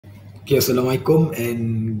Okay, Assalamualaikum and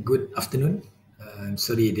good afternoon. I'm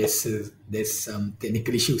sorry, there's some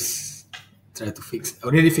technical issues. Try to fix.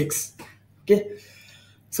 Already fixed. Okay,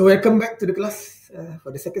 so welcome back to the class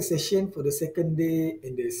for the second session for the second day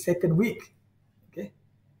in the second week. Okay,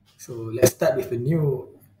 so let's start with a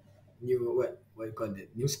new what you call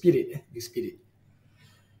that? New spirit. New spirit.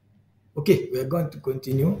 Okay, we are going to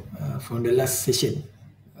continue from the last session.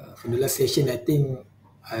 From the last session, I think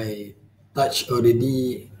I touched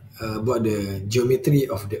already about the geometry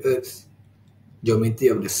of the Earth,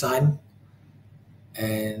 geometry of the Sun,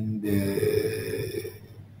 and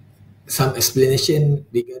some explanation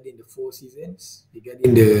regarding the four seasons,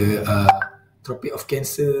 regarding the Tropic of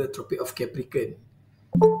Cancer, Tropic of Capricorn.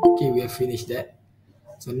 Okay, we have finished that.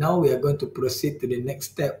 So now we are going to proceed to the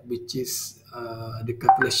next step, which is the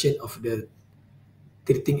calculation of the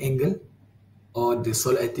tilting angle or the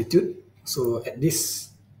solar altitude. So at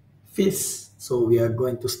this phase, so we are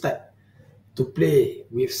going to start to play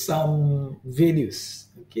with some values.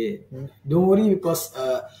 Okay, don't worry because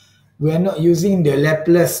we are not using the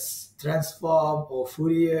Laplace transform or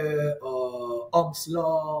Fourier or Ohm's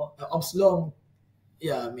law. Ohm's law,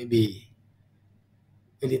 yeah, maybe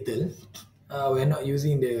a little. We're not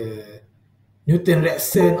using the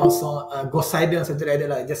Newton-Raphson or Gauss-Seidel, something like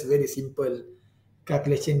that. Just very simple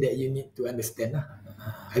calculation that you need to understand.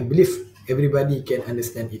 I believe everybody can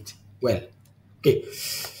understand it well. Okay.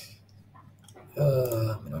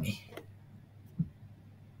 Mana ni?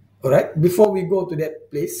 Alright, before we go to that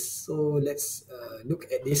place, so let's look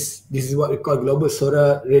at this. This is what we call global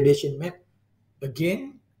solar radiation map.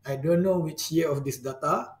 Again, I don't know which year of this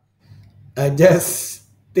data. I just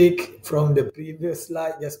take from the previous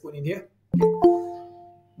slide, just put in here.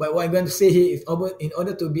 But what I'm going to say here is in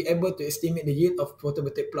order to be able to estimate the yield of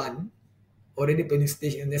photovoltaic plant, already planning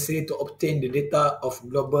stage is necessary to obtain the data of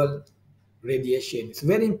global radiation. It's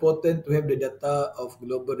very important to have the data of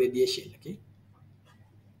global radiation. Okay,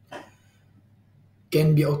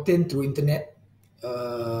 can be obtained through internet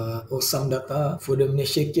or some data. For the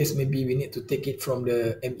Malaysia case, maybe we need to take it from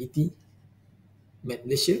the MET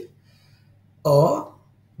Malaysia, or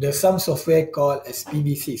there's some software called as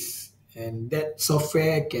PVSys, and that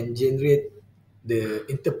software can generate the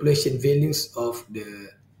interpolation values of the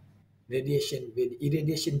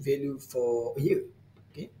irradiation value for a year.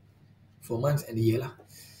 Okay, for months and a year lah.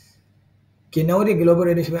 Okay, nowadays global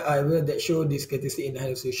radiation will that show this statistic in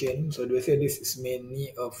high resolution. So they say this is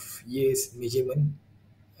many of years measurement,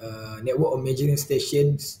 network of measuring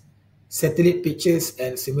stations, satellite pictures,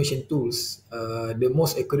 and simulation tools. The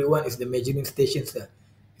most accurate one is the measuring stations.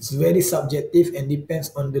 It's very subjective and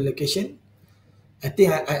depends on the location. I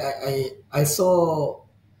think I saw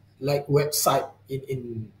like website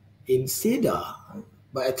in Cedar,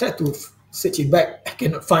 but I tried to search it back. I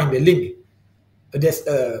cannot find the link. There's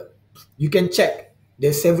you can check.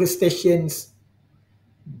 There's several stations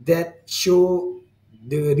that show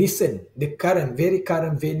the very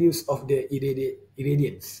current values of the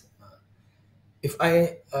irradiance. If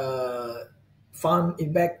I found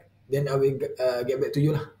it back, then I will get back to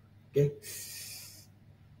you lah. Okay.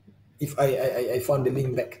 If I found the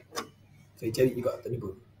link back, saya cari juga tadi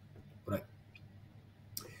pun. Alright.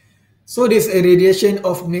 So this irradiation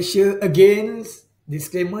of Malaysia again.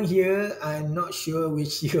 Disclaimer here, I'm not sure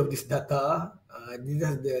which year of this data. This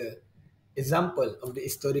is the example of the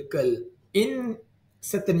historical in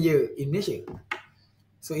certain year in Malaysia.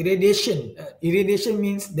 So irradiation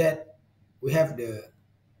means that we have the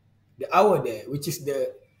hour there, which is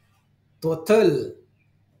the total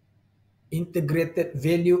integrated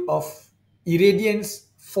value of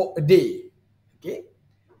irradiance for a day. Okay,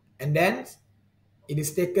 and then it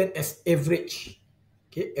is taken as average.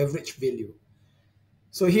 Okay, average value.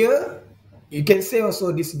 So here you can say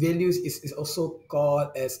also this values is also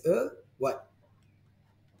called as a what?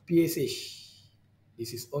 PSH.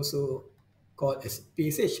 This is also called as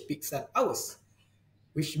PSH, peak sun hours,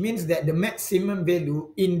 which means that the maximum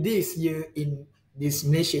value in this year in this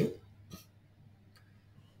Malaysia,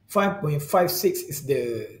 5.56 is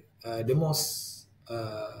the most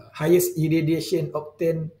highest irradiation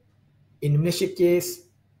obtained in Malaysia case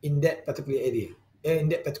in that particular area,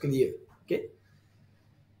 in that particular year. Okay,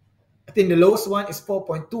 I think the lowest one is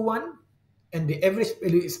 4.21 and the average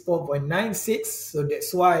value is 4.96. So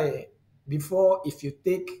that's why before, if you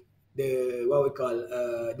take the what we call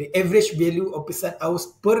the average value of percent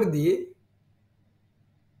hours per day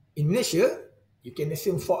in Malaysia, you can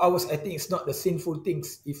assume 4 hours. I think it's not the sinful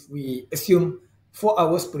things if we assume 4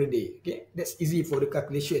 hours per day. Okay, that's easy for the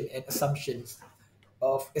calculation and assumptions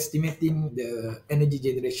of estimating the energy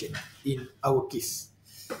generation in our case.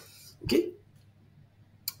 Okay,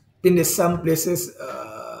 I think there's some places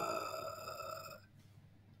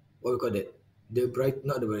what we call that?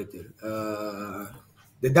 Not the brighter.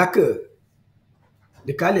 The darker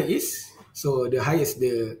the color is, so the highest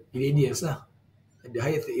the irradiance lah. The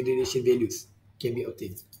highest the irradiation values can be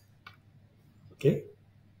obtained. Okay.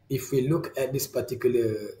 If we look at this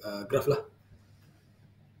particular graph lah.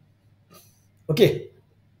 Okay.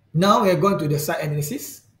 Now we are going to the site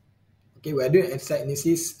analysis. Okay, we are doing site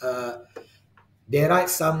analysis. There are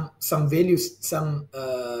some values, some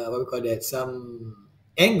what we call that, some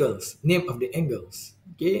angles, name of the angles.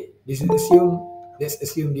 Okay, let's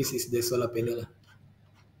assume this is the solar panel.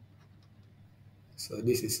 So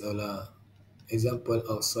this is solar example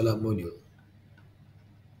of solar module.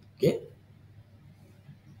 Okay,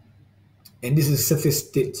 and this is surface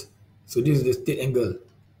state. So this is the state angle.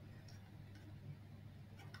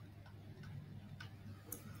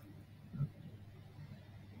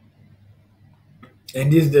 And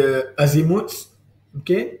this is the azimuths,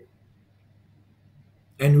 okay?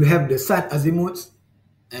 And we have the sun azimuths,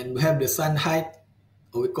 and we have the sun height,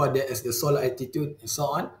 or we call that as the solar altitude, and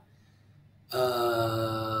so on.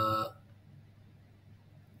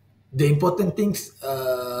 The important things,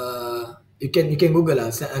 you can Google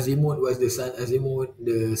lah, sun azimuth, what's the sun azimuth,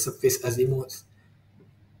 the surface azimuths.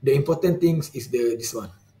 The important things is this one,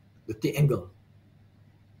 the T angle,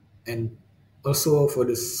 and also for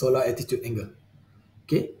the solar altitude angle.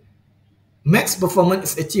 Okay, max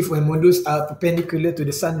performance is achieved when modules are perpendicular to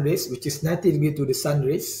the sun rays, which is 90 degrees to the sun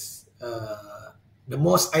rays. The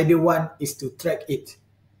most ideal one is to track it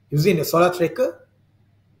using the solar tracker.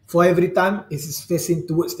 For every time it is facing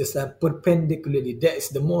towards the sun perpendicularly. That is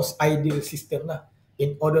the most ideal system lah,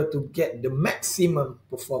 in order to get the maximum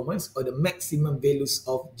performance or the maximum values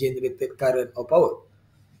of generated current or power.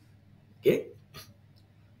 Okay.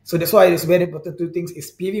 So that's why it's very important. Two things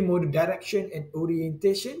is PV module direction and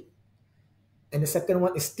orientation, and the second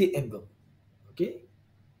one is state angle. Okay,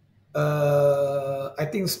 I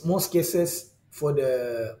think most cases for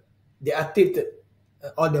they are tilted,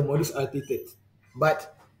 all the modules are tilted,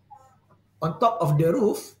 but on top of the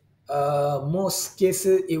roof, most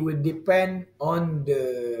cases it will depend on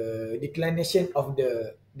the declination of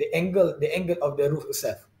the angle of the roof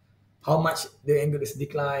itself. How much the angle is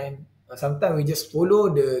declined. Sometimes we just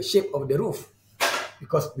follow the shape of the roof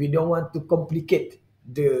because we don't want to complicate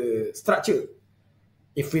the structure.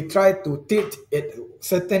 If we try to tilt at a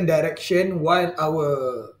certain direction while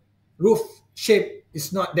our roof shape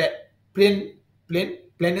is not that planar,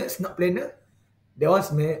 it's not planar, that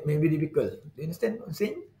one's may be difficult. Do you understand what I'm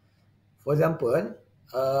saying? For example,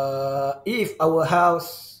 if our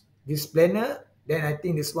house is planar, then I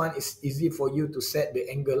think this one is easy for you to set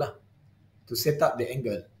the angle lah, to set up the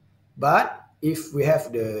angle. But if we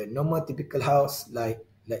have the normal typical house like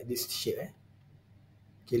this shape,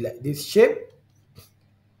 okay, like this shape,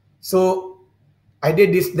 so either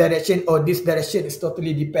this direction or this direction is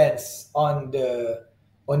totally depends on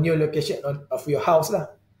your location of your house lah.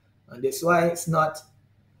 And that's why it's not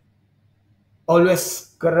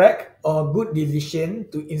always correct or good decision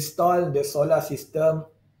to install the solar system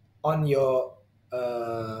on your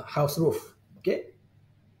house roof. Okay,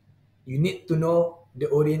 you need to know the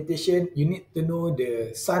orientation, you need to know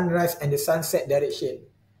the sunrise and the sunset direction.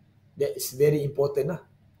 That is very important lah.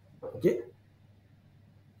 Okay,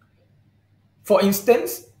 for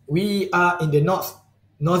instance, we are in the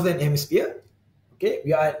northern hemisphere. Okay,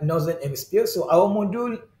 we are in northern hemisphere, so our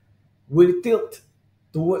module will tilt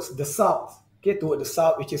towards the south. Okay, towards the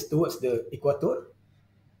south, which is towards the equator.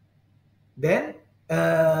 Then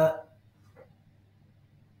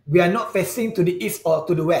we are not facing to the east or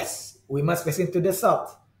to the west. We must face to the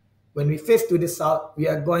south. When we face to the south,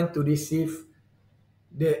 we are going to receive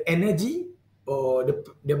the energy, or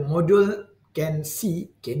the module can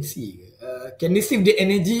receive the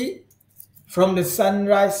energy from the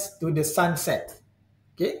sunrise to the sunset.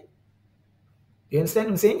 Okay, you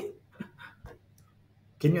understand what I'm saying?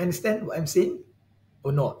 Can you understand what I'm saying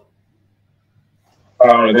or not?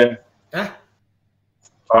 Faham tak?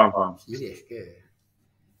 Faham. Serius ke?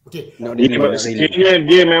 Okay. Sekiranya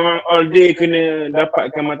dia memang all day kena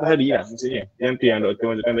dapatkan matahari lah maksudnya. Yang tu yang doktor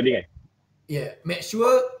maksudkan tadi kan? Yeah, make sure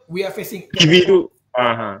we are facing TV tu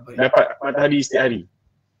dapat matahari setiap hari.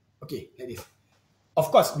 Okay, like this. Of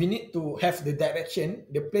course, we need to have the direction,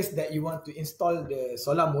 the place that you want to install the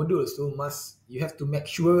solar module. So you have to make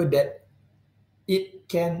sure that it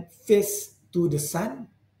can face to the sun.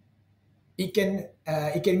 It can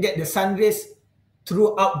get the sun rays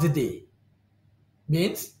throughout the day.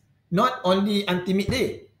 Means not only until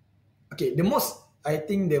midday. Okay, the most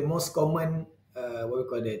common what we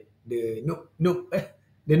call that, the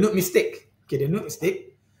noob mistake. Okay, the noob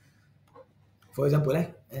mistake. For example,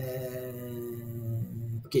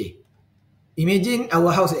 Okay. Imagine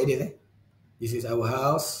our house like this. This is our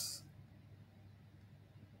house.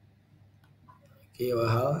 Okay, our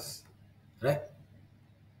house. Right?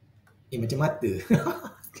 Macam mata.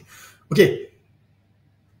 Okay.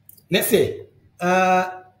 Let's say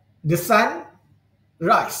the sun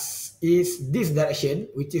rise is this direction,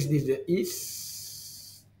 which is this the east.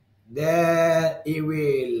 Then it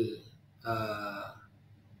will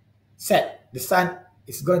set. The sun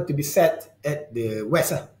is going to be set at the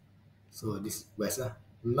west. So this west.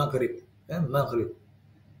 Maghrib. Maghrib.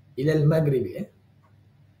 Ila al-maghrib.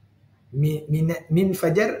 Min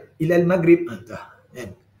fajar ila al-maghrib.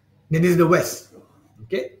 Then this is the west.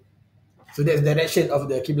 Okay. So that's the direction of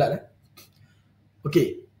the Qiblat.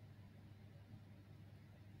 Okay.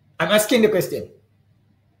 I'm asking the question.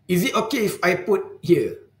 Is it okay if I put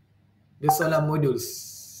here the solar modules?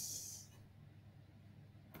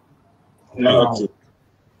 Not okay.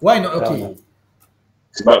 Why not okay?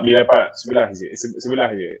 Sebab bila dapat sebelah je. Sedang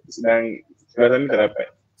sebelah sana tak dapat.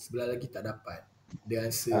 Sebelah lagi tak dapat. The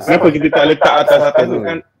answer. Kenapa kita tak letak atas tu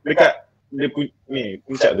kan dekat dia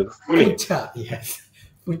puncak tu? Boleh? Puncak, yes.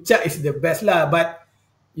 Puncak is the best lah, but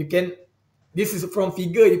you can, this is from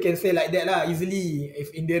figure, you can say like that lah easily.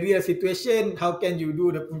 If in the real situation, how can you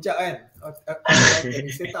do the puncak kan? How can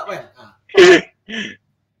you set up kan?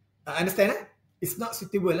 Understand? It's not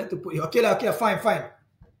suitable to put here. Okay lah, fine.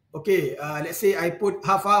 Okay, let's say I put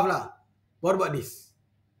half lah. What about this?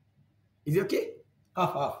 Is it okay?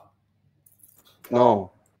 Half.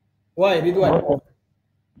 No. Why, Ridwan?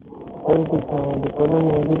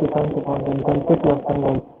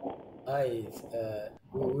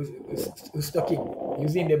 Who's talking?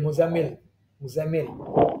 Using the Muzammil.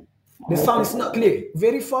 The sound is not clear.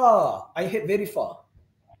 Very far. I heard very far.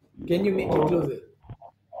 Can you make it closer?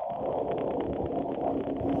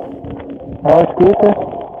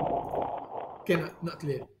 Cannot, not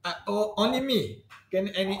clear. Only me. Can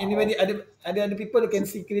anybody other people can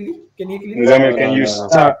see clearly? Can you clearly? Muzammil can use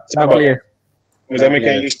Clear. Muzammil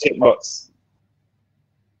can use chat box.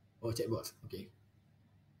 Oh, chat box. Okay.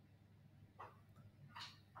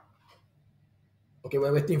 Okay,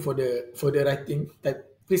 we're waiting for the writing.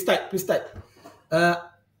 Please type.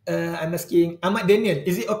 I'm asking Ahmad Daniel,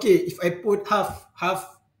 is it okay if I put half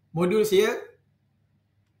modules here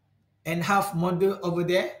and half module over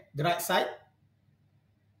there, the right side?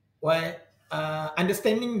 While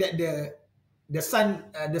understanding that the sun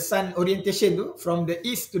orientation tu from the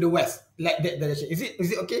east to the west, like that direction. Is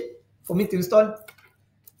it okay for me to install?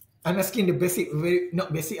 I'm asking the basic,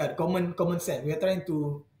 not basic, common sense. We are trying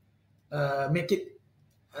to make it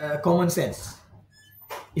common sense.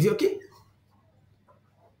 Is it okay?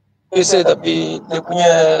 Biasa, tapi dia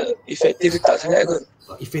punya efektif tak sangat kot.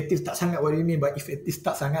 Efektif tak sangat, what do you mean by efektif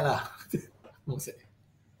tak sangat lah? Maksudnya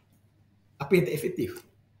apa yang tak efektif?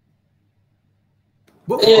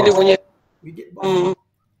 Dia punya we get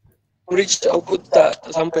reach output tak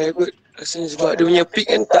sampai kot rasanya, sebab dia punya peak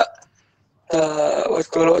kan tak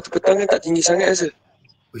kalau waktu petang kan tak tinggi sangat rasa.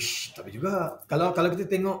 Uish, tak juga. Kalau kita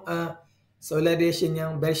tengok solar radiation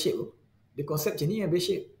yang bell shape tu, dia konsep macam ni yang bell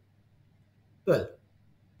shape. Betul?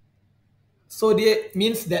 So dia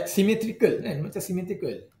means that symmetrical kan, macam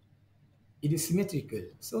symmetrical. It is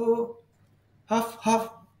symmetrical. So half,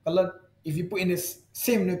 kalau if you put in the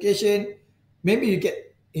same location, maybe you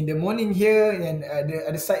get in the morning here and the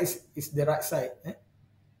other side is the right side.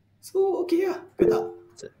 So okay lah, ke tak?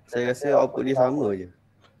 Saya rasa output dia sama je.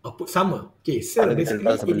 Output sama. Okay, so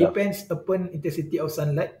basically it depends upon intensity of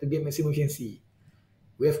sunlight to get maximum efficiency.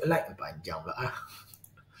 Wave light panjang pula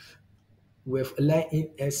Wave light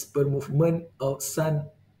it as per movement of sun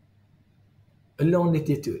along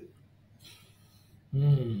latitude.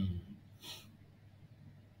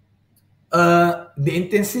 The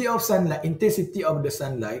intensity of the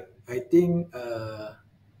sunlight, I think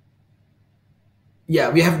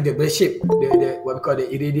we have the bell shape, the what we call the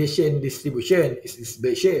irradiation distribution is this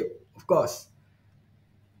bell shape, of course.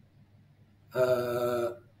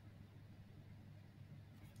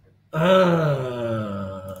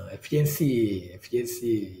 Efficiency.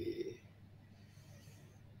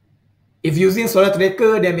 If using solar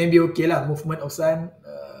tracker, then maybe okay lah. Movement of sun,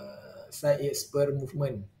 side is per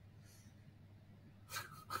movement.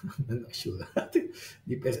 I'm not sure.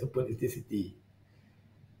 Depends upon intensity.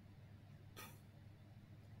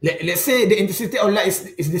 Let's say the intensity of light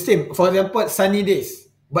is the same. For example, sunny days,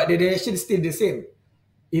 but the direction is still the same.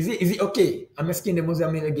 Is it okay? I'm asking the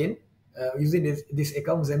Muzammil again, using this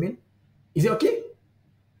account Muzammil. Is it okay?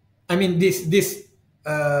 I mean, this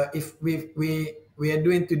if we are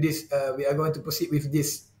doing to this, we are going to proceed with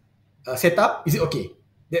this setup. Is it okay?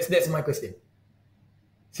 That's my question.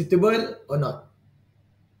 Suitable or not?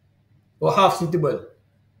 or half suitable,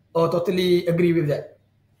 or totally agree with that?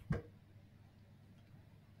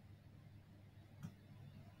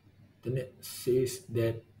 The net says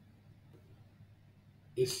that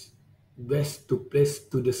it's best to place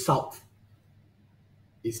to the south.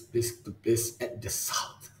 It's best to place at the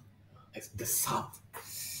south. At the south.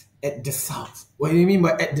 At the south. What do you mean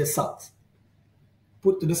by at the south?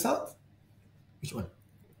 Put to the south? Which one?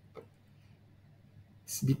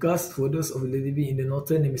 It's because for those of living in the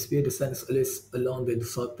northern hemisphere, the sun is always along the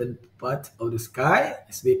southern part of the sky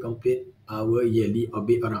as we complete our yearly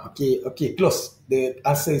orbit around. Okay, close. The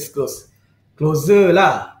answer is close. Closer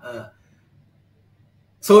lah.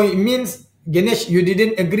 So it means, Ganesh, you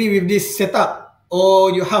didn't agree with this setup,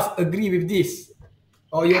 or you half agree with this,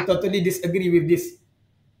 or you totally disagree with this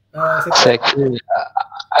setup? So actually,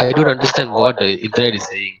 I don't understand what the internet is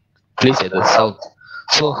saying. Place at the south.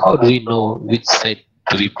 So how do we know which side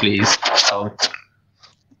to replace south?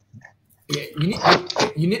 Yeah,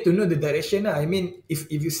 you need to know the direction. I mean,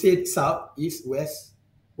 if you say south, east, west,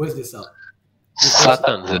 where's the south?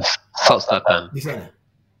 Selatan, sir. South Selatan. This one.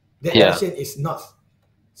 That Yeah. direction is north.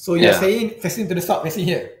 So you're Yeah. saying facing to the south, facing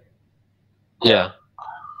here. Yeah.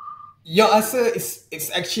 Your answer is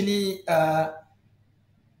actually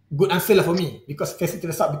good answer lah for me, because facing to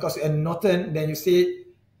the south, because you're northern, then you say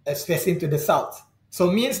as facing to the south. So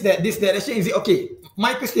means that this direction, is it okay?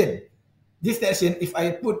 My question, this direction, if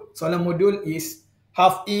I put solar module is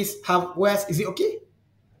half east, half west, is it okay?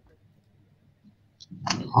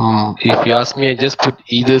 If you ask me, I just put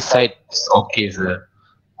either side is okay, sir.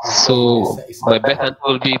 So my best answer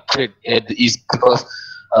will be put at the east because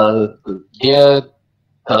dia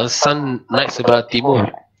sun naik sebelah timur.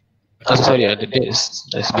 Sorry, the day is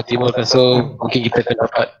sebelah timur kan. So mungkin kita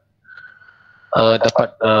akan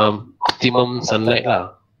dapat optimum sunlight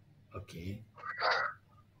lah. Okay.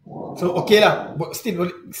 So okay lah, but still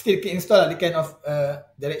can install the kind of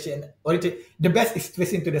direction orientation. The best is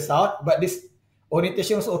facing to the south, but this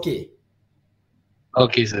orientation also okay.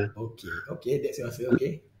 Okay, sir. Okay, that's your answer.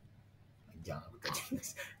 Okay. Jangan aku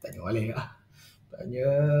tanya balik lah. Tanya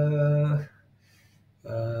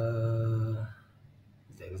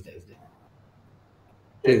who's that?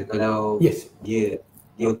 Kalau Yes. dia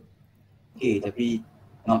okay tapi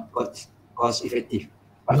not cost effective.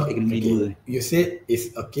 Not, Pasti kena beli dua. You said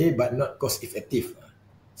it's okay but not cost effective.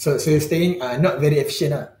 So you're saying not very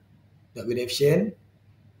efficient not very efficient,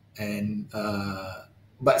 and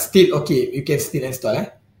but still okay, you can still install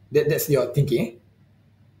that's your thinking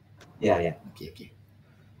Yeah. Okay.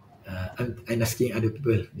 I'm asking other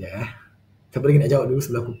people. Siapa lagi nak jawab dulu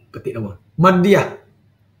sebelum aku petik nama? Mardia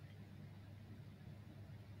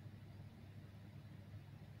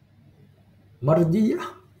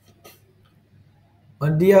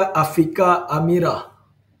Afika Amira.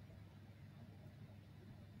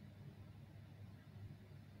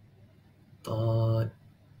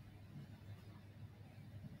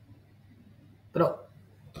 Teruk.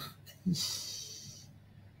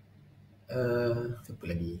 Siapa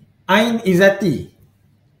lagi? Ain Izati.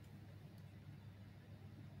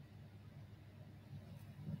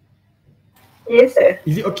 Yes, sir.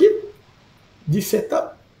 Is it okay? This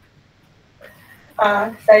setup?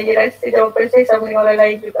 Saya rasa jawapan saya sama dengan orang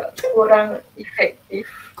lain juga. Kurang efektif.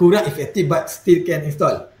 Kurang efektif but still can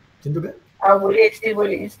install. Macam tu kan?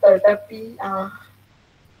 Boleh install tapi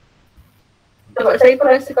sebab saya pun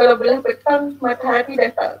rasa kalau belah petang matahari dah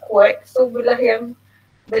tak kuat, so belah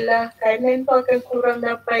kanan tu akan kurang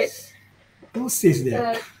dapat. Who says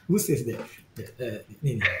that?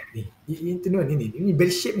 Ni. Ini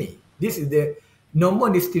bell shape ni. This is the normal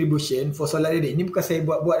distribution for solar array. Ini bukan saya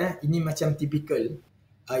buat-buat Ini macam typical.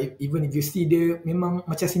 Even if you see dia memang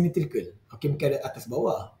macam symmetrical. Okay, mungkin ada atas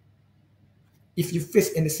bawah. If you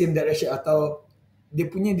face in the same direction atau dia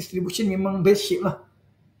punya distribution memang bell shape lah.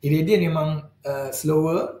 Irradian memang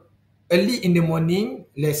slower. Early in the morning,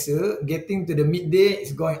 lesser. Getting to the midday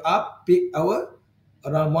is going up. Peak hour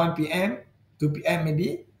around 1 p.m, 2 p.m.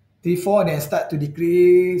 maybe. 3, 4 then start to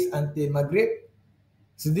decrease until Maghrib.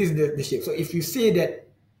 So this is the shape. So if you say that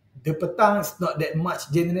the petang is not that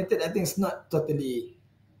much generated, I think it's not totally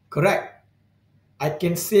correct. I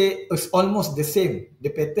can say it's almost the same.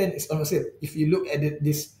 The pattern is almost the same. If you look at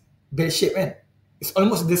this bell shape it's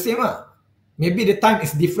almost the same Maybe the time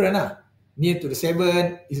is different Near to the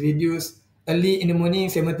 7 is reduced. Early in the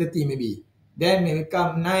morning 7:30 maybe. Then when we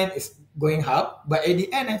come 9 is going half. But at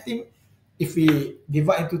the end I think if we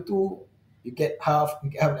divide into 2, you get half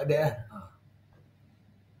like that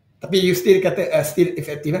Tapi you still kata still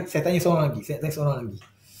effective Saya tanya seorang lagi.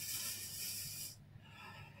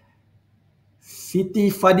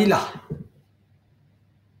 Siti Fadilah.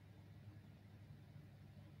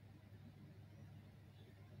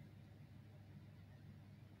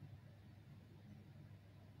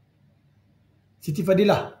 Siti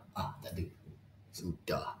Fadilah. Tak ada.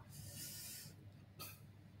 Sudah.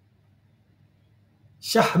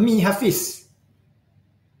 Syahmi Hafiz.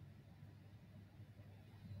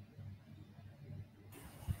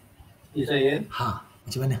 Saya.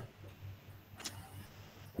 Macam mana?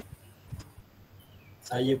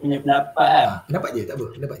 Saya punya pendapat Pendapat je, tak apa.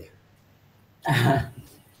 Pendapat je.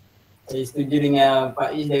 Saya setuju dengan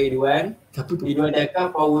Pak Is dari Ridwan. Siapa tu? Ridwan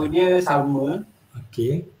cakap power dia sama.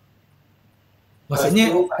 Okay.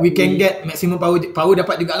 Maksudnya we can get maximum power. Power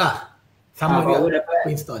dapat jugalah. Sama juga. Power dapat.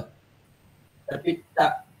 Install. Tapi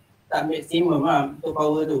tak maksimum lah untuk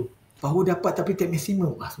power tu. Power dapat tapi tak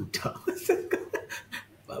maksimum. Sudah.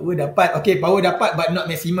 Power dapat. Okay, power dapat but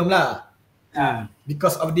not maximum lah.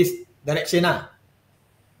 Because of this direction lah.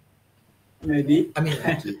 Maybe. I mean,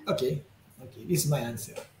 okay. This is my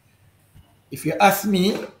answer. If you ask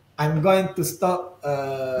me, I'm going to stop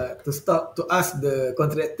to ask the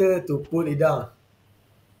contractor to pull it down.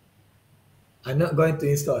 I'm not going to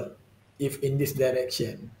install if in this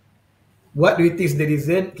direction. What do you think is the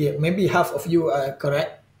reason? Okay, maybe half of you are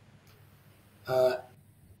correct.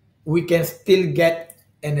 We can still get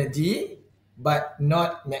energy, but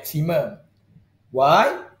not maximum.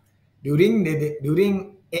 Why? During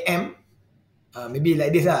AM, maybe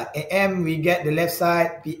like this lah. AM we get the left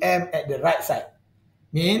side, PM at the right side.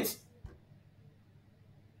 Means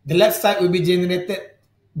the left side will be generated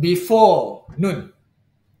before noon.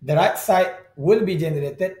 The right side will be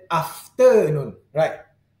generated after noon, right?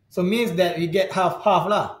 So means that we get half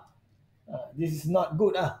lah. This is not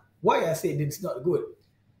good lah. Why I say this is not good?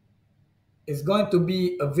 It's going to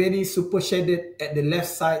be a very super shaded at the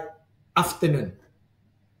left side afternoon.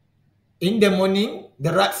 In the morning,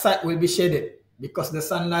 the right side will be shaded because the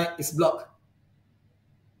sunlight is blocked.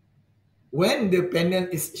 When the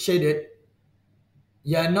panel is shaded,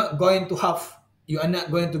 you are not going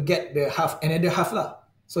to get the another half lah.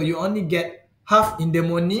 So you only get half in the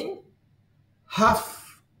morning,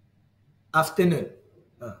 half afternoon.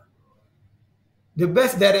 The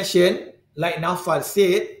best direction, like Naufal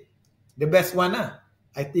said, the best one lah.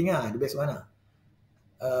 I think the best one lah.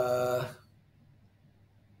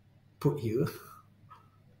 Put here.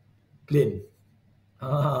 Plane.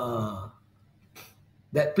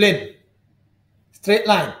 That plane. Straight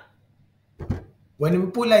line. When we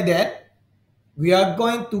put like that, we are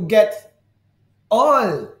going to get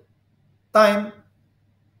all time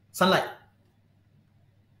sunlight.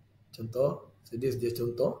 Contoh. So this is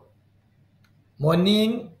contoh.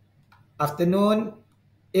 Morning, afternoon,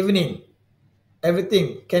 evening.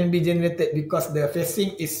 Everything can be generated because the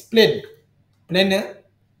facing is planar.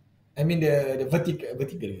 I mean the vertical,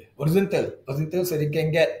 horizontal, so they can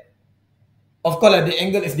get. Of course the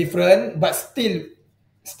angle is different, but still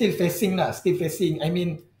facing lah, I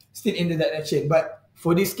mean, still in the direction. But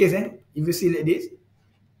for this case, if you see like this,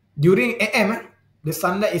 during AM, the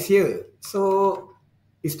sunlight is here, so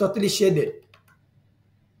it's totally shaded.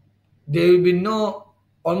 There will be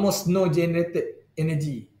almost no generated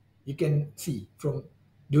energy. You can see from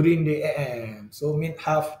during the AM. So mean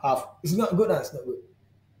half. It's not good lah. It's not good.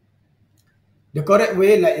 The correct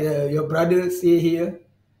way, like your brother say here,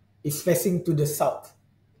 is facing to the south.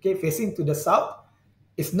 Okay, facing to the south.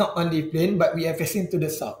 It's not only plain, but we are facing to the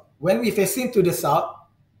south. When we facing to the south,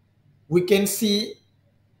 we can see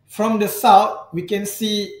from the south, we can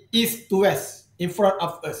see east to west in front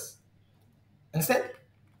of us. Understand?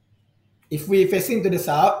 If we facing to the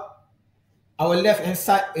south, our left hand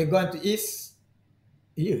side is going to east.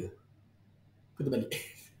 Aku terbalik.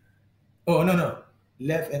 Oh no.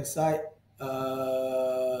 Left hand side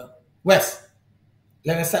west.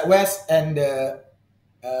 Left hand side west, and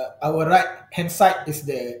our right hand side is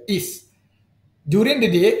the east. During the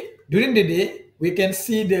day, we can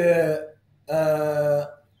see the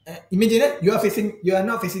imagine you are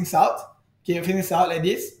not facing south. Okay, you're facing south like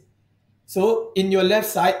this. So in your left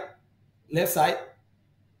side,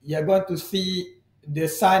 you are going to see the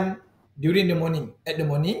sun during the morning. At the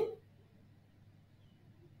morning,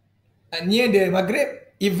 near the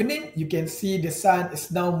Maghrib, evening, you can see the sun is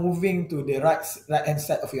now moving to the right hand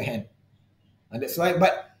side of your hand. And that's why.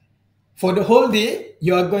 But for the whole day,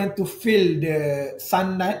 you are going to feel the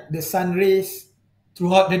sunlight, the sun rays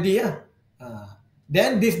throughout the day.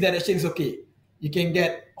 Then this direction is okay. You can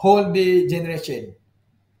get whole day generation.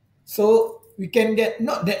 So we can get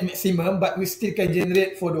not that maximum, but we still can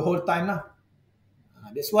generate for the whole time lah.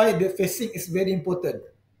 That's why the facing is very important.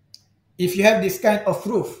 If you have this kind of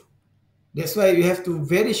roof, that's why you have to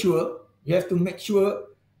make sure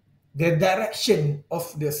the direction of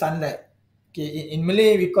the sunlight. Okay, in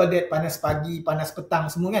Malay we call that panas pagi, panas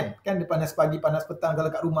petang semua kan? Kan dia panas pagi, panas petang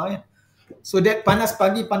kalau kat rumah kan. So that panas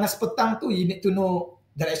pagi, panas petang tu, you need to know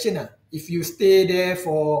direction lah. If you stay there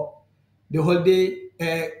for the whole day,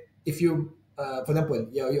 if you, for example,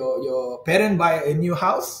 your parent buy a new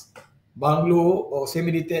house, bungalow or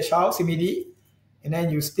semi-detached house, semi-D, and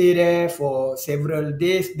then you stay there for several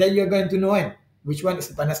days, then you're going to know kan, which one is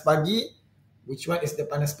the panas pagi, which one is the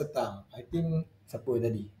panas petang. I think, siapa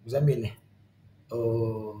tadi? Muzammil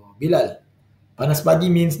Oh, Bilal. Panas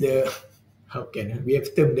pagi means the, how can we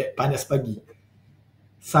have term that panas pagi?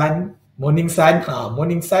 Sun, morning sun,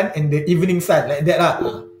 and the evening sun, like that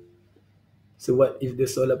lah. So what if the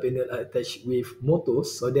solar panel are attached with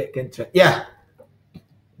motors so that can track? Yeah,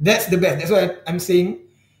 that's the best. That's why I'm saying,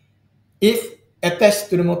 if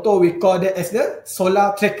attached to the motor, we call that as the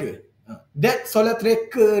solar tracker. That solar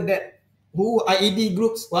tracker that who IED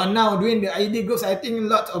groups are now doing, the IED groups, I think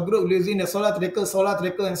lots of groups using the solar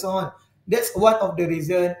tracker and so on. That's one of the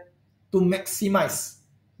reason to maximize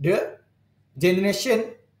the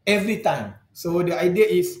generation every time. So the idea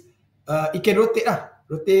is it can rotate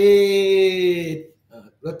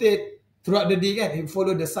rotate throughout the day kan. You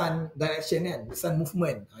follow the sun direction kan, the sun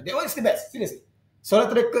movement. That one is the best, seriously.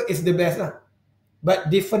 Solar tracker is the best lah. But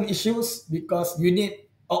different issues because you need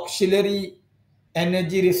auxiliary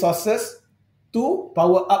energy resources to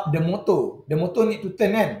power up the motor. The motor need to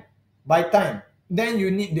turn kan by time. Then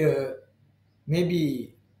you need the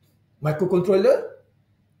maybe microcontroller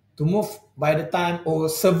to move by the time, or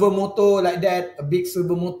servo motor like that, a big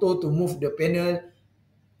servo motor to move the panel.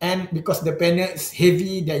 And because the panel is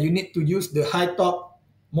heavy, that you need to use the high top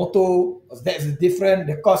motor. That's different.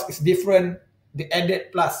 The cost is different. The added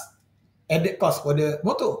cost for the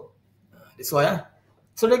motor. That's why.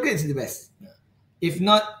 Solar grid is the best. If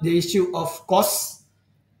not the issue of cost,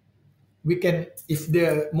 we can, if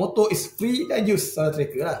the motor is free, then use solar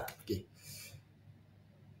tracker lah. Okay.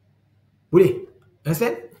 Boleh?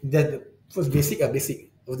 Understand? That's the first basic of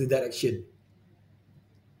the direction.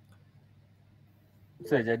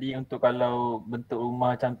 Sir, jadi untuk kalau bentuk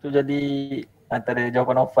rumah macam tu, jadi antara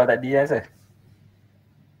jawapan Aufal tadi lah sir?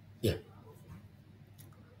 Yeah.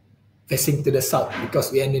 Facing to the south, because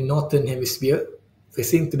we are in the northern hemisphere,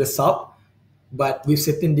 facing to the south, but with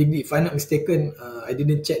certain degree. If I'm not mistaken, I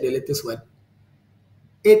didn't check the latest one.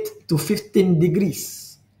 8 to 15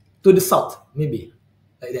 degrees to the south, maybe,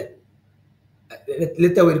 like that.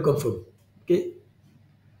 Later we'll confirm. Okay.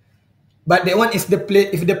 But that one is the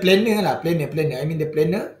if the planner lah, planner. I mean the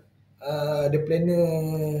planner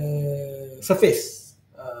surface.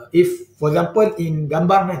 If for example in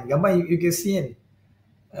Gambang you can see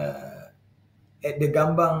at the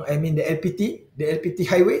Gambang, I mean the LPT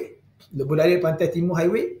highway, the Bulari Pantai Timur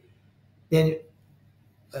highway, then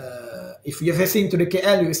if you're facing to the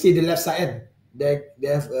KL, you see the left side. They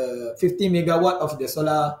have 50 megawatt of the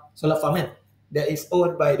solar farm that is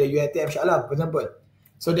owned by the UiTM Shah Alam, for example.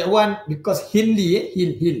 So that one, because hill,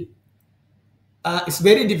 it's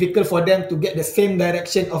very difficult for them to get the same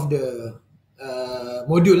direction of the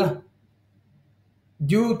module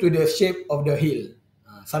due to the shape of the hill.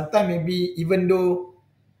 Sometimes maybe even though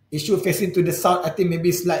issue facing to the south, I think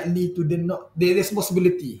maybe slightly to the north. There's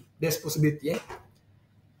possibility.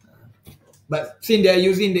 But since they are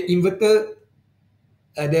using the inverter,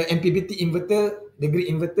 the MPPT inverter, the grid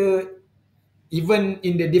inverter, even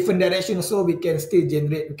in the different direction also, we can still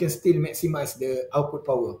maximize the output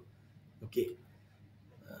power. Okay.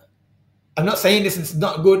 I'm not saying this is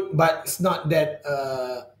not good, but it's not that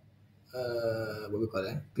what we call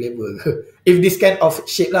it, clever. If this kind of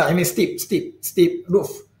shape lah, I mean steep roof.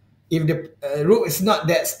 If the roof is not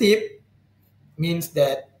that steep, means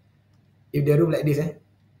that if the roof like this,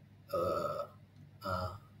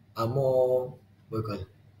 are more what we call it,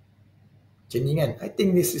 macam ni kan, I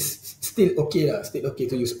think this is still okay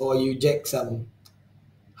to use, or you jack some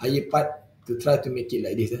higher part to try to make it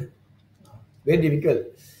like this. Very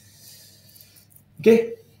difficult.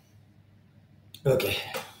 Okay.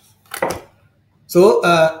 So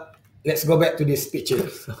let's go back to this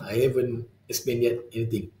picture. I haven't explained yet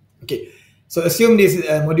anything. Okay. So assume this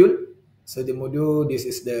is a module. So the module, this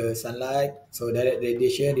is the sunlight. So direct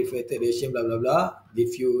radiation, reflected radiation, blah blah blah,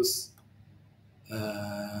 diffuse,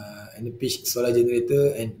 and the pitch solar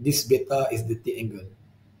generator, and this beta is the T angle.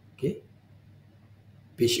 Okay.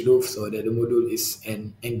 Pitch roof, so that the module is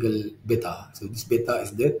an angle beta. So this beta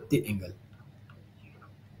is the T angle.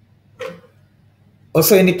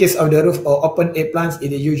 Also, in the case of the roof or open air plants,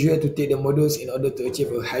 it is usual to take the modules in order to achieve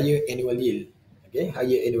a higher annual yield. Okay,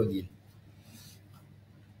 higher annual yield.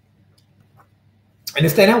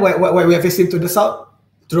 Understand why we are facing to the south?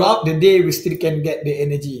 Throughout the day, we still can get the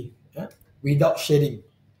energy without shedding.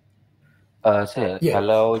 Sir, Ya.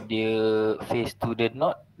 kalau dia face to the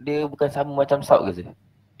north, dia bukan sama macam south ke sir?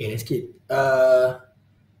 Lain sikit.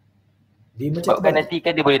 Dia macam Sebab kan terbalik. nanti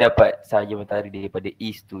kan dia boleh dapat cahaya matahari daripada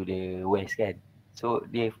east to the west kan. So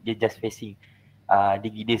dia just facing dia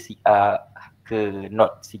ke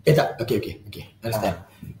north sikit. Tak, okay. Understand.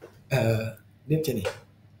 Dia macam ni.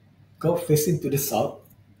 Kau facing to the south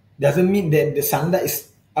doesn't mean that the sunlight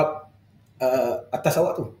is up atas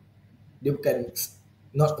awak tu. Dia bukan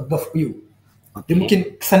not above you. Dia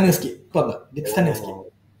mungkin kesana sikit. Faham tak? Dia kesana sikit.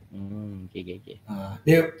 Okay.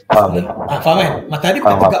 Dia Faham. faham kan? Matahari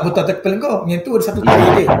bukan tegak betul atas kepala kau. Yang tu ada satu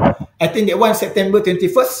titik dia. I think that one September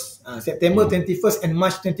 21st, September 21st and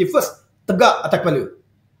March 21st tegak atas kepala.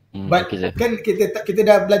 But okay, kan kita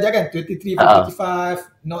dah belajar kan 23,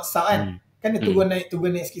 25 north south kan. Kan dia turun naik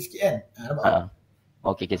sikit-sikit kan. Nampak?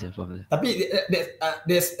 Okay, sir. Faham. Tapi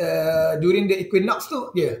there's during the equinox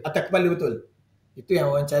tu dia atas kepala betul. Itu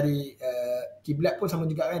yang orang cari kiblat pun sama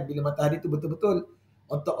juga kan. Bila matahari tu betul-betul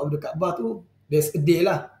on top of the Kaabah tu, there's a day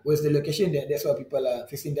lah. Where's the location? That's why people are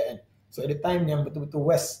facing that end. So at the time yang betul-betul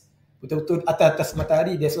west, betul-betul atas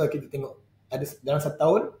matahari, that's why kita tengok ada dalam satu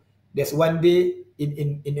tahun, there's one day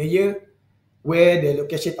in a year where the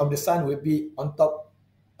location of the sun will be on top,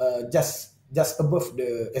 just above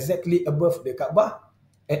exactly above the Kaabah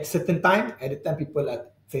at certain time. At the time people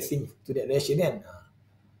are facing to that direction kan.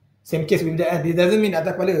 Same case with that. It doesn't mean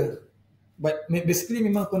atas kepala, but basically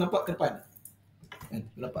memang kau nampak ke depan. Kan?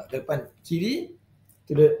 Kau nampak ke depan kiri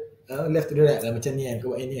to the left to the right lah, macam ni kan.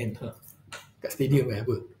 Kau buat ini kan. Kat stadium kan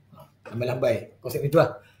apa. Lambai-lambai. Konsep itu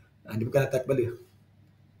lah. Dia bukan atas kepala.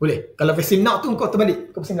 Boleh. Kalau facing north tu kau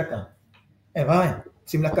terbalik. Kau facing belakang. Faham kan?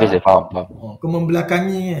 Facing belakang. Okay, faham. Kau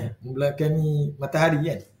membelakangi matahari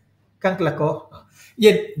kan. Kan kelakar.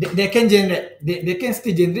 Yeah, they can generate. They can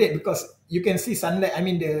still generate because you can see sunlight. I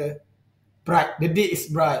mean the day is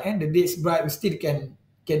bright and the day is bright. We still can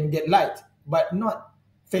get light, but not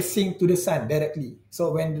facing to the sun directly.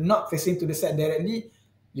 So when not facing to the sun directly,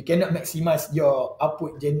 you cannot maximize your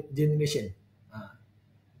output generation.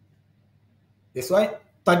 That's why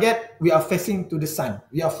target we are facing to the sun.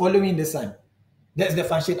 We are following the sun. That's the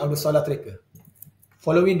function of the solar tracker.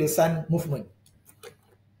 Following the sun movement.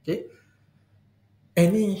 Okay.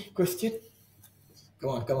 Any question?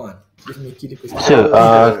 Come on. Give me key question. Sure.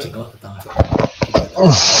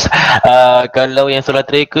 Kalau yang solar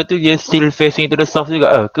tracker tu dia still facing to the south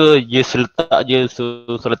juga ke dia letak je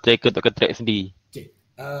solar tracker untuk track sendiri? Okay.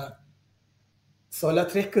 Solar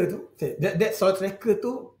tracker tu, that solar tracker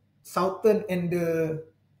tu southern and the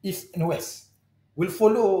east and west will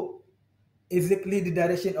follow exactly the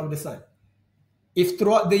direction of the sun. If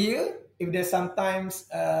throughout the year, if there's sometimes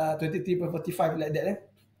 23.45 like that,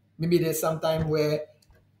 maybe there's some time where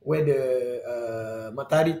the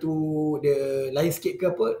matahari tu dia lain sikit ke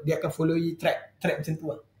apa, dia akan follow track macam tu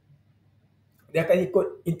lah. Dia akan ikut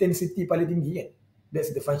intensity paling tinggi kan.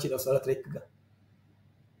 That's the function of solar tracker.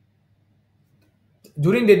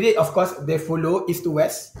 During the day, of course, they follow east to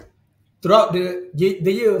west. Throughout the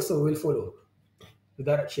year also will follow the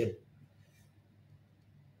direction.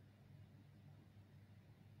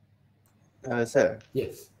 Sir.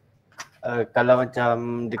 Yes. Kalau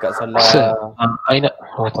macam dekat solar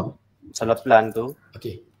solar plan tu,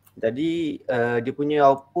 okay. Jadi dia punya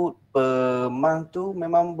output per month tu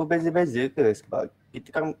memang berbeza-beza ke? Sebab kita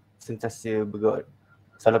kan sentiasa bergerak.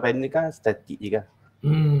 Solar panel kan statik je kan?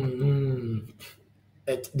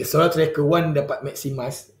 The solar tracker one dapat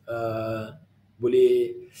maximize,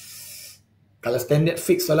 boleh. Kalau standard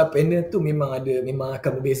fix solar panel tu memang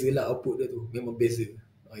akan berbeza lah output dia tu, memang beza.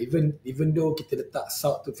 Even though kita letak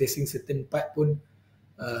south to facing certain part pun,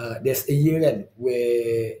 there's a year kan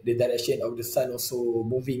where the direction of the sun also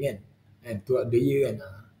moving kan, and throughout the year kan.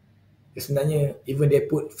 Sebenarnya even they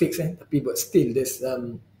put fix kan, tapi but still there's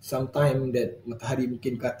some time that matahari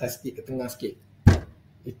mungkin ke atas sikit, ke tengah sikit.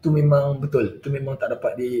 Itu memang betul, itu memang tak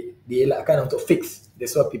dapat dielakkan untuk fix.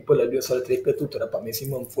 That's why people ada solar tracker tu untuk dapat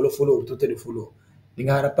maximum follow, betul-betul dia follow.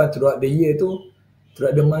 Dengan harapan throughout the year tu,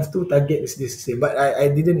 throughout the month tu target is the same. But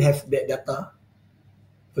I didn't have that data.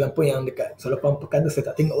 For example yang dekat solar pump pekan tu,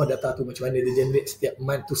 saya tak tengok data tu macam mana dia generate setiap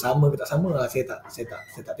month tu sama ke tak sama lah. Saya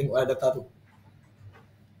tak tengok data tu.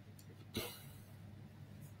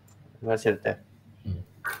 Terima kasih Dr.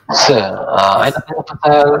 Sir, I nak tanya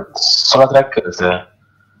pasal solar tracker, sir.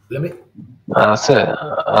 Boleh? Sir,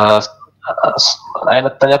 I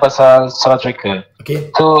nak tanya pasal solar tracker.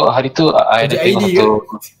 Okay. So hari tu I ada tengok satu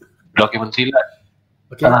dokumentari lah.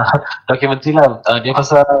 Okay. Dokumentari lah. Dia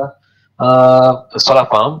pasal solar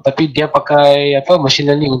farm, tapi dia pakai machine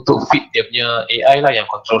learning untuk feed dia punya AI lah yang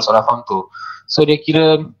control solar farm tu. So dia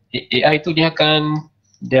kira AI tu dia akan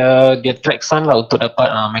dia track sun lah untuk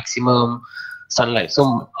dapat maximum sunlight.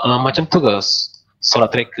 So macam tu ke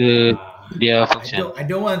solar tracker dia function? I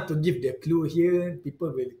don't want to give the clue here.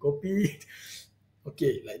 People will copy.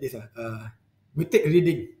 Okay, like this we take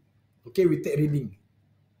reading. Okay, we take reading.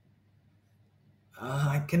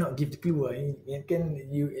 I cannot give the clue.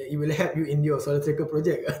 It will help you in your solar tracker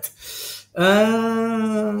project.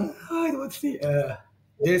 I don't see.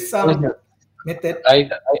 There's some method. I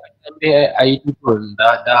ID pun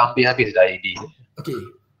dah habis dah ID. Okay.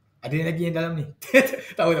 Ada lagi yang dalam ni.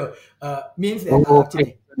 tahu. Means that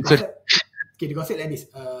actually. Okay, the concept like this.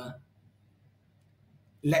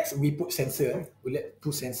 Let's we put sensor. We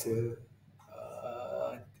put sensor.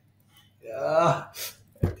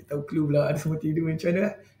 Kita tahu clue pula. Ada semua tidur macam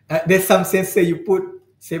mana. There's some sensor you put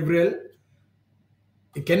several.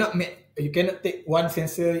 You cannot take one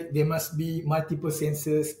sensor. There must be multiple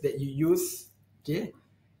sensors that you use. Okay.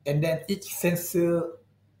 And then each sensor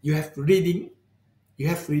you have reading.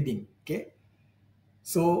 Okay.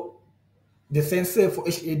 So the sensor for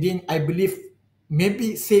each reading, I believe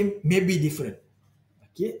maybe same, maybe different.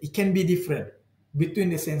 Okay. It can be different between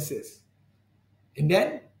the sensors. And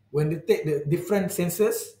then when they take the different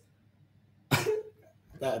sensors,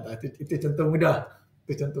 itu contoh mudah.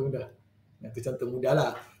 Itu contoh mudah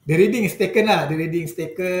lah. The reading is taken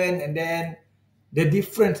and then the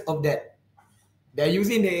difference of that. They're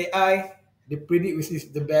using the AI, they predict which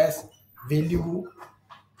is the best value,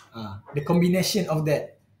 the combination of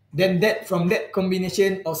that. Then from that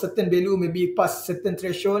combination of certain value maybe past certain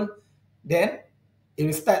threshold, then it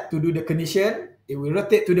will start to do the condition, it will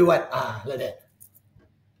rotate to the what? Like that.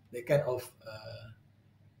 That kind of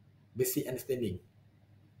basic understanding.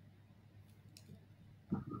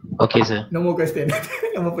 Okay, sir. No more question.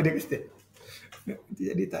 No more further question.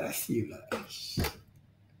 Jadi tak rahsia pula.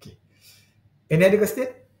 Okay. Any other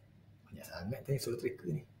question? Banyak sangat tanya solar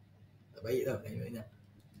tracker ni. Tak baik tau tanya banyak.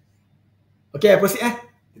 Okay, I proceed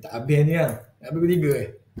Dia tak habis ni lah. Habis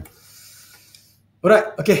bertiga Alright,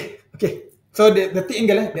 okay. So the T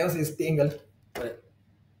angle that was is T angle. Alright.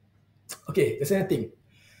 Okay, the second thing.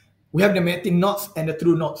 We have the magnetic north and the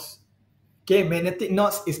true north. Okay, magnetic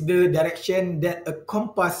north is the direction that a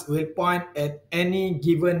compass will point at any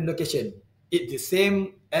given location. It's the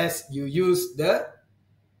same as you use the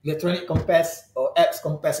electronic compass or apps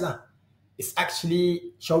compass lah. It's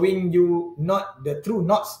actually showing you not the true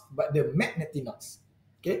north but the magnetic north.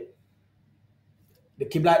 Okay. The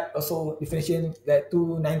Qiblat also definition that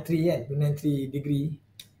 293 degree.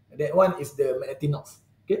 That one is the magnetic north.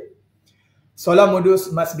 Okay. Solar modules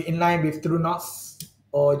must be in line with true north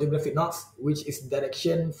or geographic north, which is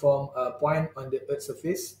direction from a point on the Earth's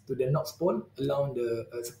surface to the north pole along the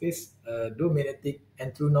Earth's surface. Though magnetic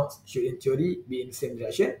and true north should in theory be in the same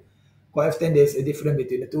direction, quite often there is a difference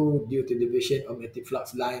between the two due to the deviation of magnetic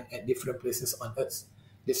flux line at different places on Earth.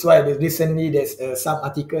 That's why recently there's some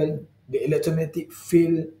article, the electromagnetic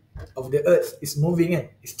field of the Earth is moving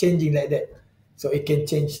it's changing like that, so it can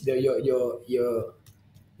change your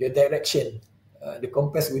direction. The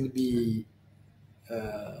compass will be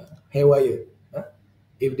haywire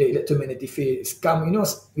if the electromagnetic field is come.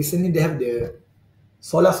 Recently they have the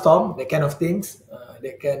solar storm, that kind of things,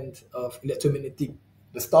 that kind of electromagnetic.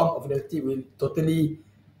 The storm of electricity will totally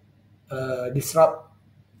disruption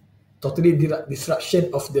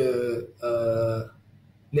of the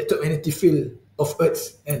electromagnetic field of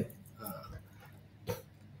Earth.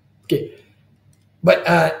 Okay, but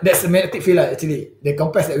that's the magnetic field actually. The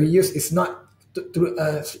compass that we use is not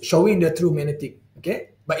showing the true magnetic. Okay,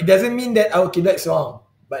 but it doesn't mean that our Qiblat is wrong.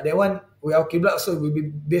 But that one, our Qiblat also will be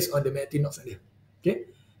based on the magnetic north. Okay,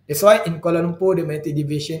 that's why in Kuala Lumpur the magnetic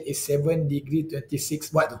deviation is 7 degree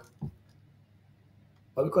 26 what?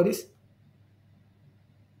 What we call this?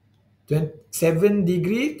 7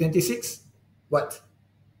 degree 26 what?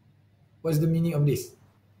 What's the meaning of this?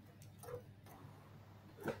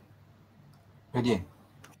 Radian.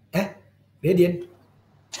 Radian.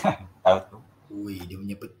 Tahu tu. Ui, dia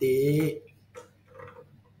punya petik.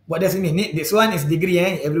 What does it mean? This one is degree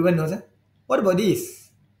everyone knows. What about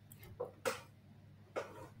this?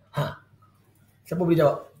 Siapa boleh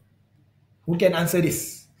jawab? Who can answer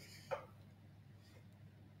this?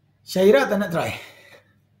 Syaira tak nak try?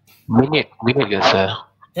 Minit ke sir?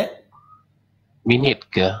 Minit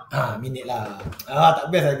ke? Minit lah.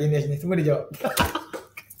 Tak best lah Ganesh ni. Semua dia jawab.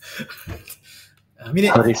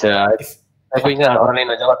 Minit. Sorry sir. Aku ingat orang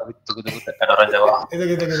lain nak jawab tapi tunggu tak ada orang jawab.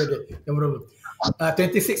 Okay. No problem.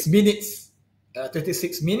 26 minutes.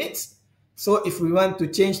 26 minutes. So if we want to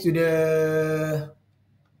change to the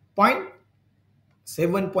point,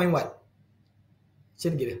 7 point what?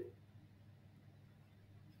 Macam kira?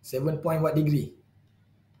 7 point what degree?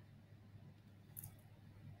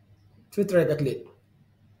 So try calculate.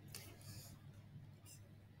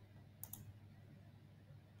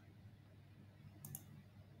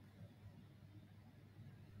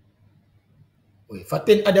 Oi,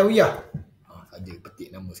 Fatin Adawiyah. Saja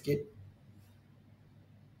petik nama sikit.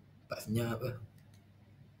 Tak senyap ke.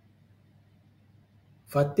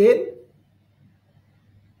 Fatin.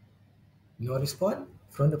 No respond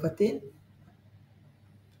from the Fatin.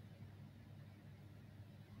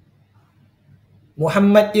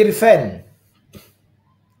 Muhammad Irfan.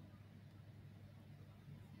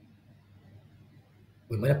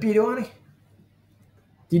 Oi, mana pi dia orang ni?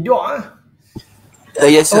 Tidur ah.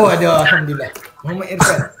 Yes, sir. Oh, ada. Alhamdulillah. Muhammad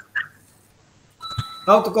Irfan.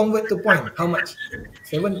 How to convert to point? How much?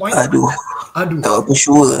 7 point? Aduh. Aduh. Tak apa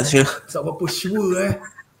sure lah, sir. Tak apa sure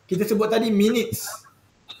Kita sebut tadi minutes.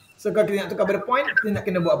 So kalau kita nak tukar pada point, kita nak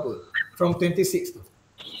kena buat apa? From 26 tu.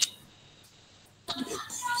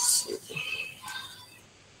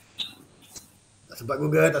 Tak sebab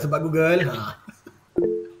Google, tak sebab Google.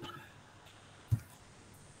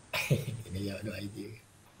 Ini ada idea.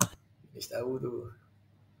 Mesti tahu tu.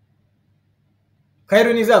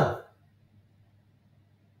 Khairul Nizam.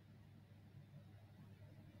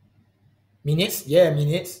 Minutes? Yeah,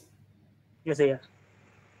 minutes. Ya, saya.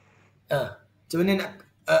 Macam mana nak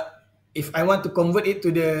if I want to convert it to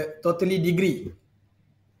the totally degree,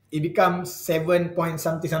 it becomes 7 point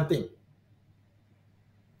something.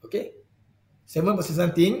 Okay? 7 point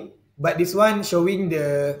something, but this one showing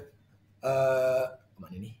the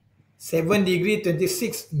mana ni? 7 degree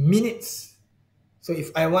 26 minutes. So if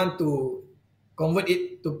I want to convert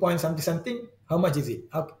it to point something, how much is it?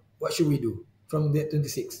 What should we do from the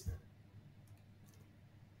 26?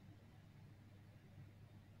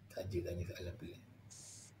 Tanya soalan pelik.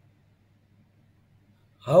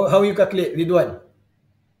 How you calculate, Ridwan?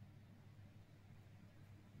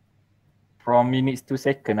 From minutes to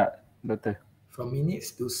second lah, Doktor. From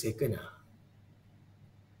minutes to second lah.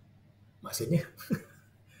 Maksudnya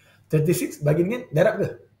 36 bagi dengan darab ke?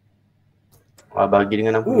 Bagi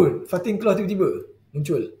dengan 60. Fatin keluar tiba-tiba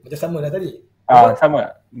muncul. Macam sama lah tadi. Sama.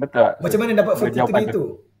 Betul. Macam mana dapat 43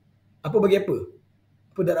 tu? Apa bagi apa?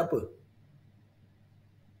 Apa darab apa?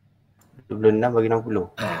 26 bagi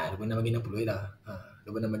 60. 26 bagi 60 je lah.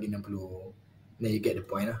 26 bagi 60. Then you get the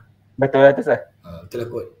point lah. Betul lah tu sah. Betul lah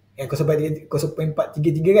kot. Yang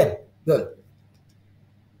 0.433 kan? Betul?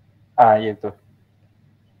 Ya betul.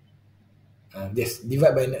 Yes,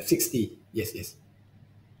 divide by 60. Yes.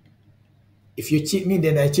 If you cheat me,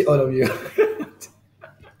 then I cheat all of you.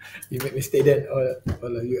 You make mistake, then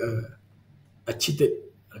all of you are cheated.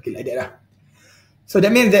 Okay, like that lah. So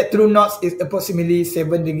that means that true north is approximately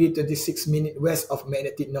 7 degree 26 minutes west of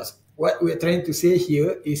magnetic north. What we're trying to say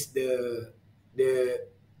here is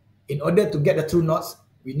in order to get the true north,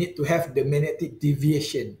 we need to have the magnetic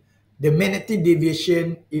deviation. The magnetic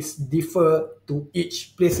deviation is differ to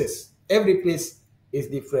each places. Every place is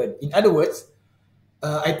different. In other words,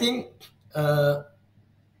 I think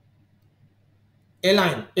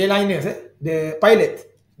airliners, the pilot,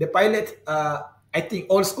 I think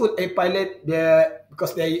old school air pilot,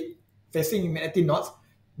 because they facing magnetic north,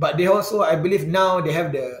 but they also, I believe now they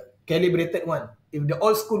have the calibrated one. If the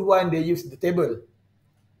old school one, they use the table.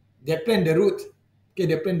 They plan the route. Okay,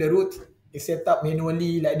 they plan the route. They set up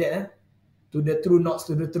manually like that to the true north,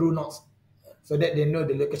 so that they know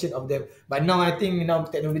the location of them. But now I think now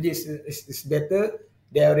technology is better.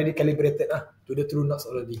 They are already calibrated to the true north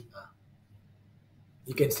already.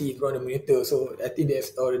 You can see it from the monitor. So I think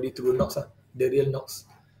there's already true north, the real north.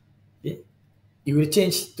 Okay. It will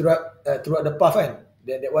change throughout the path, and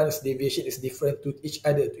that one's deviation is different to each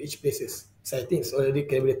other, to each places. So I think it's already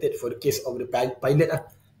calibrated for the case of the pilot.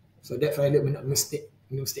 So that pilot will not mistake.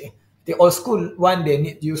 The old school one, they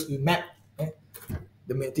need to use the map,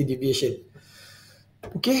 the magnetic deviation.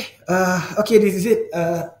 Okay, this is it.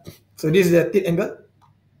 So this is the tilt angle.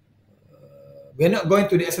 We're not going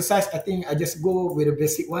to the exercise. I think I just go with the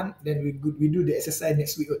basic one. Then we do the exercise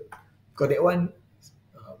next week. Because that one,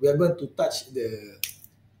 we are going to touch the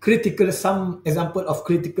some example of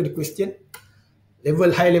critical question,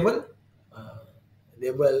 high level,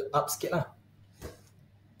 level up sikit lah,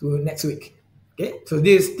 to next week. Okay, so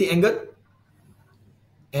this is the angle,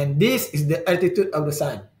 and this is the altitude of the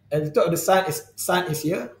sun. Altitude of the sun is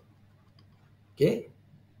here. Okay,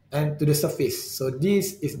 and to the surface. So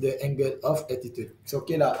this is the angle of altitude. It's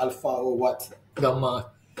okay lah, alpha or what, gamma.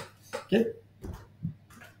 Okay.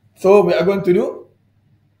 So we are going to do,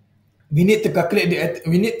 we need to calculate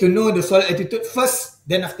we need to know the solar altitude first,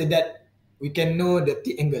 then after that we can know the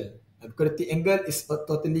T angle. Because the T angle is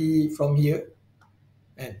totally from here,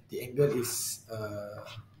 and T angle is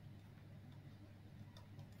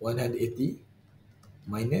 180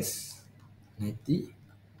 minus 90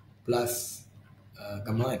 plus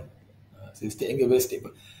gamma kan. So it's the angle very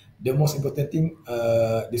stable. The most important thing,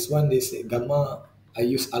 this one, this gamma, I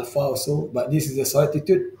use alpha also, but this is the solid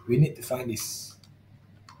altitude. We need to find this.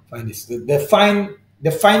 The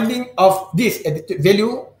finding of this altitude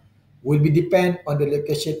value will be depend on the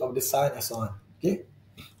location of the sun and so on. Okay.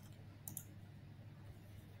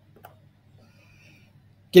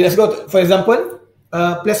 Okay, let's go. For example,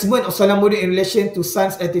 placement of solar module in relation to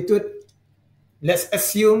sun's altitude. Let's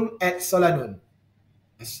assume at solar noon.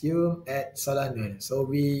 So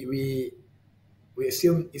we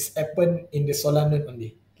assume it's happen in the solar noon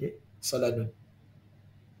only. Okay, solar noon.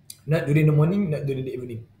 Not during the morning, not during the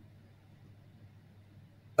evening.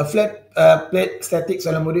 A flat plate static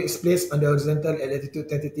solar module is placed on the horizontal at latitude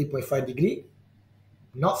 23.5 degree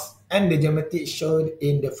north, and the geometry is shown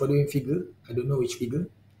in the following figure. I don't know which figure.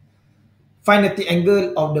 Find the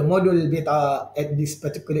angle of the module beta at this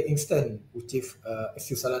particular instant, which is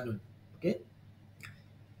still solar noon. Okay.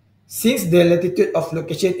 Since the latitude of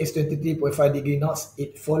location is 23.5 degree north,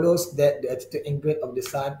 it follows that the altitude angle of the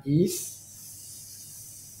sun is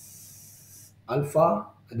alpha.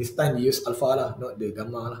 This time we use alpha lah, not the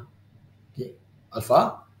gamma lah. Okay,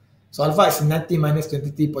 alpha. So alpha is 90 minus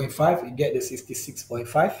 23.5, you get the 66.5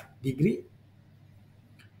 degree.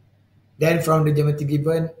 Then from the geometry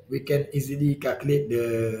given, we can easily calculate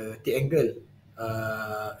the T angle.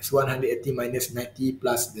 It's 180 minus 90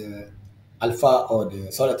 plus the alpha or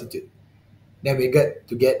the solar altitude. Then we get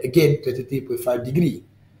again 23.5 degree.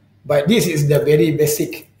 But this is the very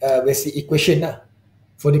basic equation lah.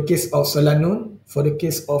 For the case of solar noon, for the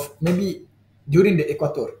case of maybe during the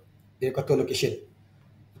equator location.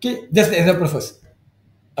 Okay, just the example first.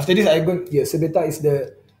 After this, I go here. So beta is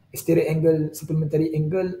the exterior angle, supplementary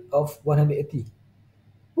angle of 180.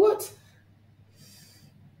 What?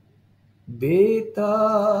 Beta.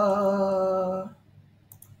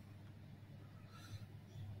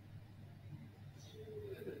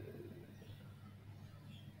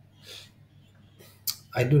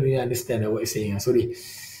 I don't really understand what you're saying. Sorry.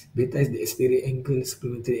 Beta is the exterior angle,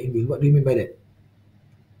 supplementary angle. What do you mean by that?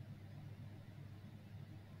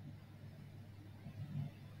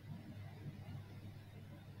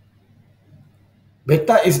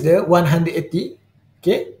 Beta is the 180,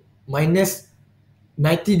 okay, minus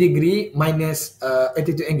 90 degree minus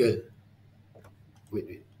altitude angle.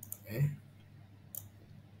 Wait. Okay.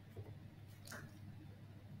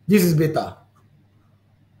 This is beta.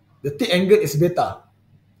 The T angle is beta.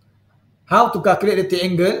 How to calculate the T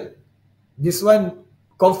angle? This one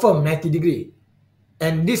confirm 90 degree.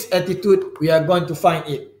 And this altitude, we are going to find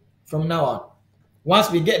it from now on. Once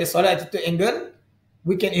we get the solar altitude angle,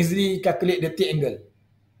 we can easily calculate the T angle.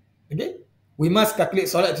 Okay? We must calculate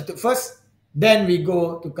solar altitude first, then we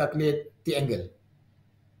go to calculate T angle.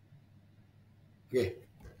 Okay.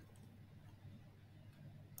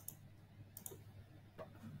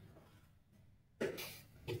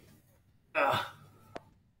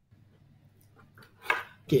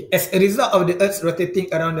 Okay, as a result of the Earth's rotating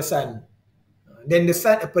around the Sun, then the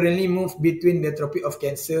Sun apparently moves between the Tropic of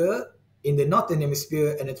Cancer in the northern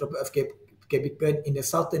hemisphere and the Tropic of Capricorn in the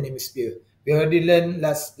southern hemisphere. We already learned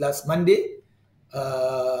last Monday.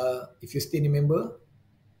 If you still remember,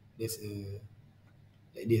 there's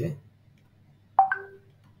like this.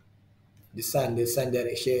 The sun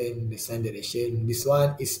direction. This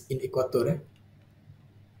one is in equator.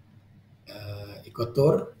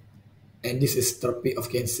 Equator, and this is Tropic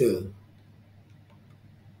of Cancer,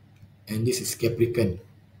 and this is Capricorn.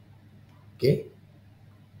 Okay.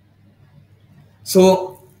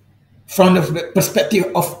 So, from the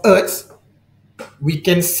perspective of Earth, we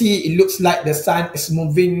can see it looks like the sun is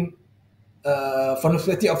moving. From the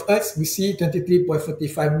perspective of Earth, we see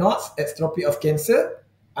 23.45 north at Tropic of Cancer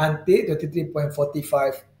until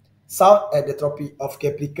 23.45 south at the Tropic of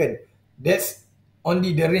Capricorn. That's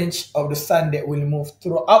only the range of the sun that will move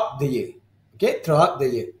throughout the year. Okay, throughout the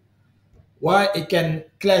year. While it can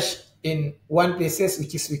clash in one places,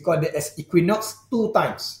 which is we call that as equinox, two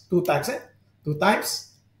times.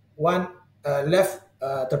 One left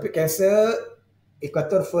Tropic Cancer,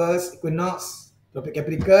 equator first, equinox, Tropic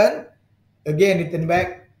Capricorn, again return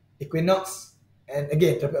back, equinox, and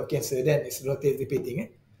again Tropic of Cancer. Then it's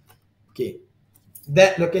repeating. Okay,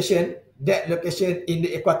 that location in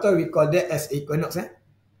the equator, we call that as equinox.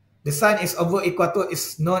 The sun is over equator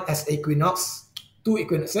is known as equinox, two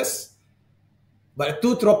equinoxes. But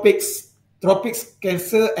two tropics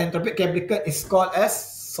Cancer and Tropic Capricorn is called as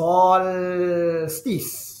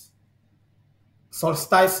solstice.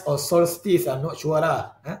 Solstice or solstice, I'm not sure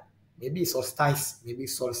lah. Maybe solstice, maybe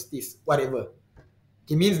solstice, whatever.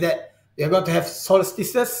 It means that we are going to have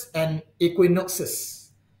solstices and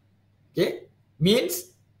equinoxes. Okay,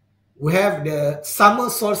 means we have the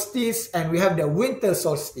summer solstice and we have the winter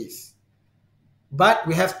solstice. But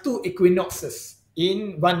we have 2 equinoxes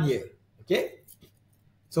in 1 year. Okay,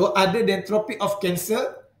 so other than Tropic of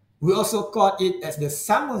Cancer, we also call it as the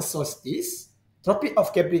summer solstice. Tropic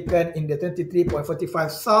of Capricorn in the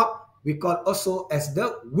 23.45 south, we call also as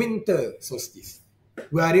the winter solstice.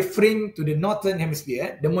 We are referring to the northern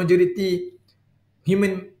hemisphere. The majority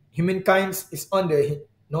humankind is on the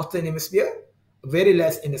northern hemisphere, very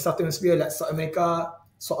less in the southern hemisphere like South America,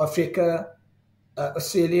 South Africa,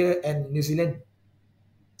 Australia and New Zealand.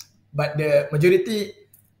 But the majority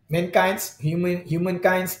humankinds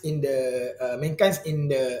in the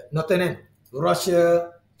northern end, Russia,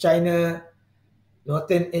 China,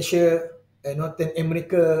 Northern Asia, Northern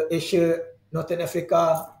America, Asia, Northern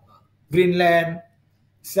Africa, Greenland,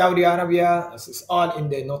 Saudi Arabia, it's all in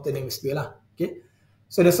the northern hemisphere lah. Okay,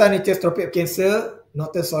 so the sun reaches Tropic of Cancer,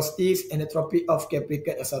 northern solstice, and the Tropic of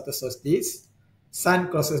Capricorn, southern solstice.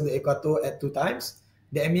 Sun crosses the equator at 2 times.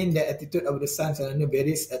 That means the attitude of the sun selalu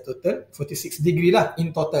varies at total 46 degree lah,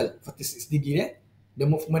 in total 46 degree the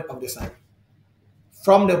movement of the sun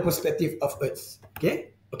from the perspective of Earth.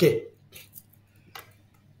 Okay, okay.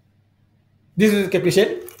 This is the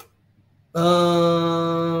calculation.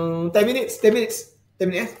 10 minutes.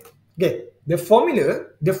 Okay. The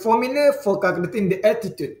formula for calculating the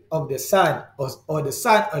altitude of the sun or the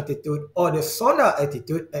sun altitude or the solar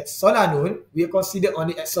altitude at solar noon, we consider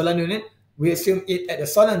only at solar noon. We assume it at the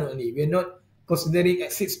solar noon only. We are not considering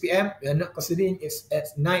at 6 p.m. We are not considering it at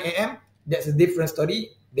 9 a.m. That's a different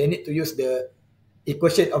story. They need to use the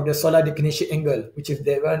equation of the solar declination angle, which is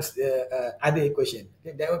the other equation.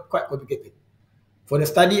 Okay? That one quite complicated. For the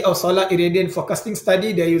study of solar irradiance forecasting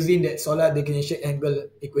study, they are using the solar declination angle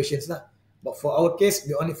equations lah. But for our case,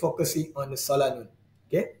 we are only focusing on the solar noon.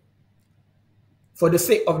 Okay. For the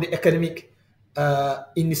sake of the academic,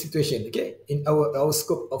 in this situation, okay, in our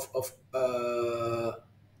scope of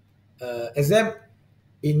exam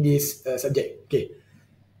in this subject, okay.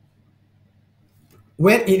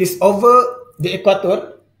 When it is over the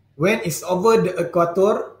equator,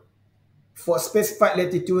 for specified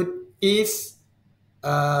latitude is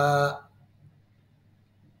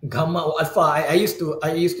gamma or alpha. I used to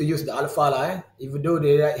use the alpha lah, even though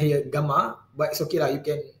they write here gamma, but it's okay lah. You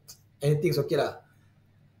can anything's okay lah.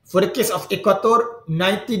 For the case of equator,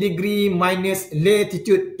 90 degree minus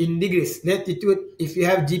latitude in degrees. Latitude, if you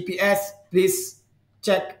have GPS, please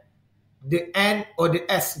check the N or the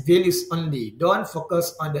S values only. Don't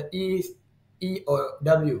focus on the E or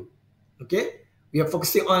W. Okay? We are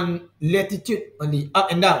focusing on latitude only,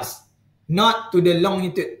 up and downs, not to the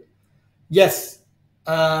longitude. Yes,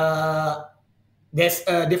 there's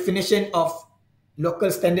a definition of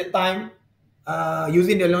local standard time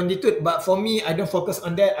using the longitude, but for me, I don't focus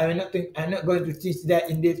on that. I'm not going to teach that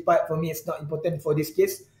in this part. For me, it's not important for this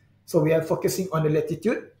case. So we are focusing on the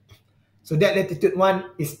latitude. So that latitude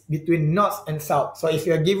one is between north and south. So if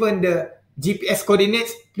you are given the GPS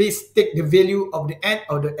coordinates, please take the value of the N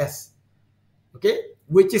or the S. Okay,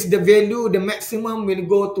 which is the value, the maximum will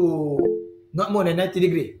go to not more than 90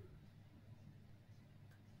 degree.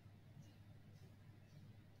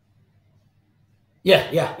 Yeah.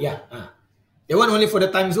 That one only for the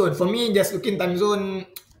time zone. For me, just looking time zone,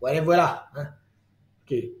 whatever lah.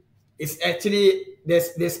 Okay. It's actually,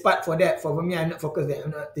 there's part for that. For me, I'm not focused there.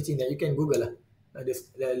 I'm not teaching that. You can Google lah.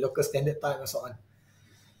 The local standard time and so on.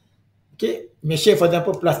 Okay. Malaysia, for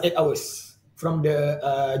example, plus 8 hours from the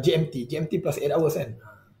GMT. GMT plus 8 hours kan.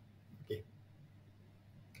 Okay.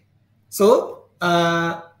 So,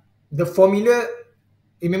 the formula,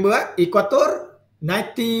 remember equator,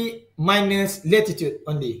 90 minus latitude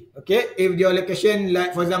only. Okay, if your location,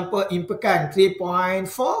 like for example in Pekan 3.4,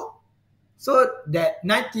 so that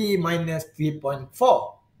 90 minus 3.4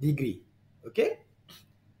 degree. Okay,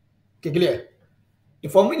 clear. The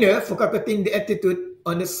formula for calculating the altitude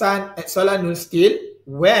on the sun at solar noon still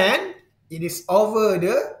when it is over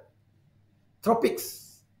the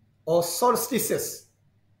tropics or solstices.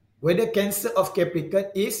 Whether Cancer of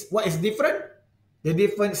Capricorn is, what is different? The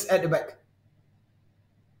difference at the back.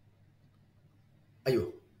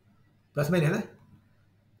 Ayo, plus minus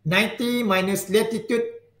 90 minus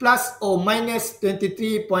latitude plus or minus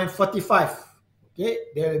 23.45.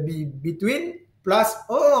 Okay, there will be between plus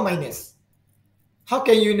or minus. How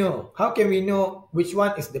can you know? How can we know which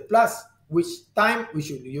one is the plus? Which time we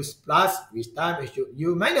should use plus? Which time we should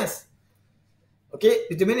use minus? Okay,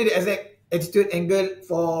 determine the exact altitude angle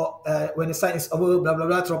for when the sun is over blah blah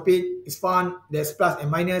blah tropic is found. There's plus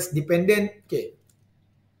and minus dependent. Okay.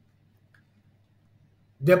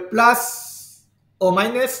 The plus or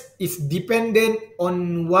minus is dependent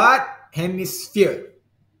on what hemisphere.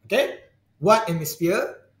 Okay? What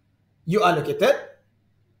hemisphere you are located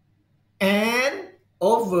and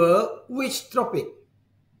over which tropic.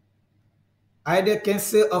 Either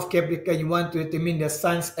Cancer or Capricorn, you want to determine the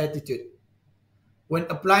sun's altitude. When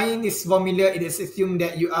applying this formula, it is assumed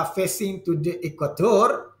that you are facing to the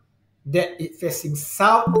equator, that it facing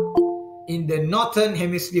south in the northern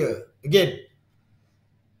hemisphere. Again,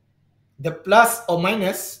 the plus or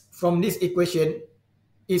minus from this equation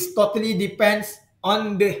is totally depends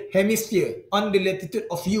on the hemisphere, on the latitude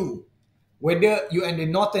of you. Whether you are in the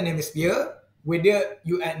northern hemisphere, whether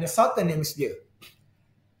you are in the southern hemisphere.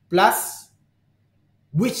 Plus,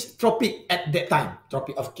 which tropic at that time?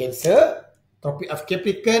 Tropic of Cancer, Tropic of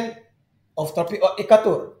Capricorn, or Tropic of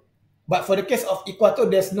Equator. But for the case of Equator,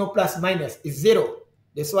 there's no plus minus. It's zero.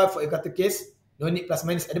 That's why for Equator case, no need plus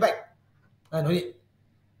minus at the back. No need.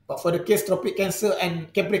 But for the case Tropic Cancer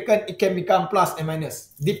and Capricorn, it can become plus and minus.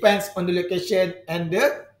 Depends on the location and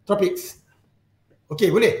the tropics.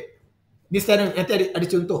 Okay, boleh? Ni sekarang nanti ada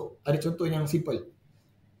contoh. Ada contoh yang simple.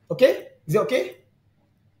 Okay? Is it okay?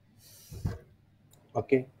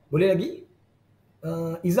 Okay. Boleh lagi?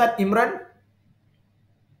 Izzat Imran?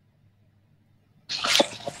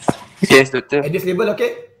 Yes, Doktor. At this level,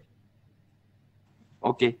 okay?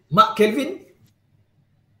 Okay. Mark Kelvin?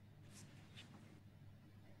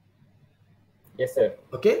 Yes, sir.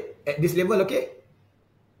 Okay? At this level, okay?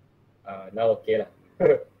 Now okay lah.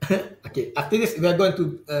 Okay. After this, we are going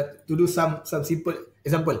to do some simple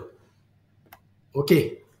example.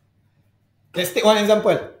 Okay. Let's take one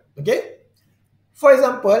example. Okay? For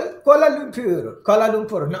example, Kuala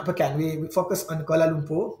Lumpur, not Pekan. We focus on Kuala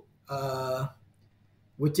Lumpur,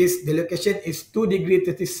 which is the location is 2 degree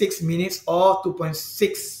 36 minutes or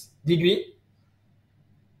 2.6 degree.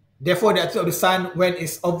 Therefore, the altitude of the sun when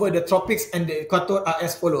it's over the tropics and the equator are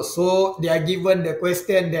as follows. So, they are given the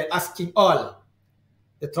question that asking all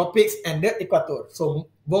the tropics and the equator.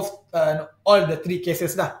 So, both all the three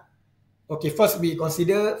cases lah. Okay, first we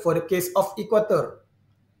consider for the case of equator.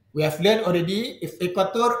 We have learned already if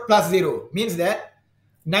equator plus 0 means that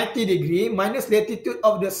 90 degree minus latitude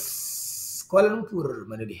of the Kuala Lumpur.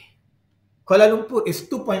 Mana dia? Kuala Lumpur is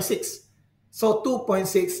 2.6. So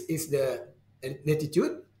 2.6 is the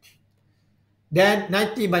latitude. Then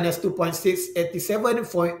 90 minus 2.6,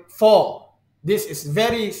 87.4. This is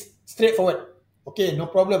very straightforward. Okay, no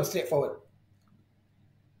problem, straightforward.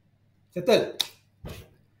 Settle.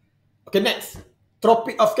 Okay, next.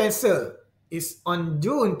 Tropic of Cancer is on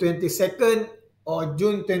June 22nd or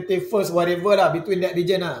June 21st, whatever lah, between that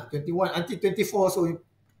region lah. 21 until 24, so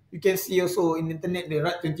you can see also in internet, they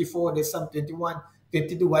write 24, there's some 21,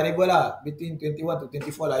 22, whatever lah, between 21 to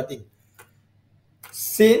 24 lah, I think.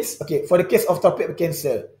 Since, okay, for the case of Tropic of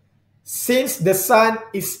Cancer, since the sun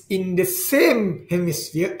is in the same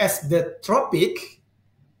hemisphere as the tropic,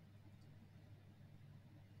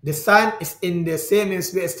 the sun is in the same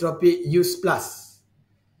hemisphere as tropic, use plus.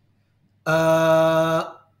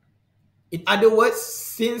 In other words,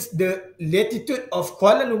 since the latitude of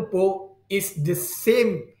Kuala Lumpur is the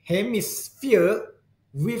same hemisphere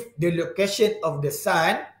with the location of the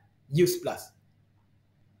sun, use plus.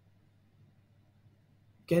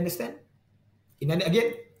 Can you understand?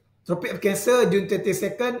 Again, Tropic of Cancer, June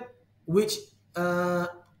 22nd, which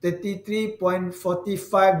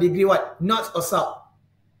 33.45 degree what? North or south?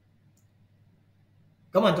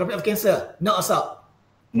 Come on, Tropic of Cancer, north or south?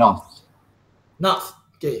 North. North.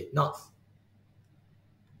 Okay, north.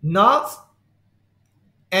 North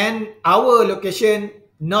and our location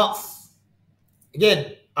north.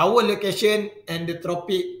 Again, our location and the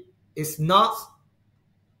tropic is north.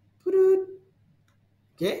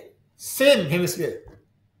 Okay, same hemisphere.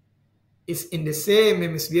 It's in the same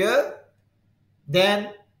hemisphere.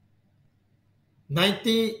 Then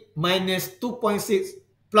 90 minus 2.6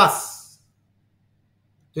 plus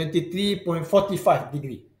 23.45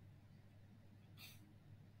 degree.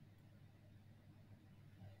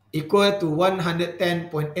 Equal to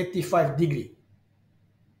 110.85 degree.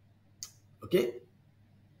 Okay.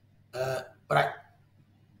 Alright.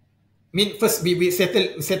 First we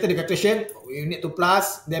settle the calculation. We need to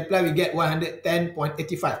plus, then plus we get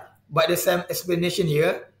 110.85. But there's some explanation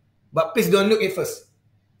here. But please don't look at first.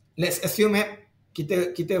 Let's assume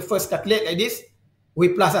kita first calculate like this.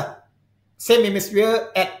 We plus lah. Same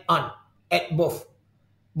hemisphere, add both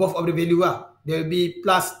of the value lah. There will be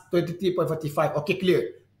plus 23.45. Okay,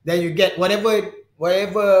 clear. Then you get whatever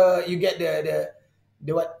you get the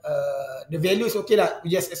values, okay lah. We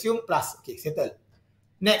just assume plus. Okay, settle.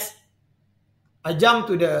 Next, I jump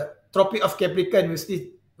to the Tropic of Capricorn, which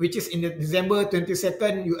which is in the December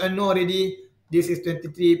 22nd, you know already, this is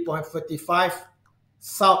 23.45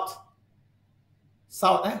 south.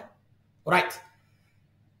 Right.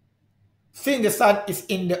 Since the sun is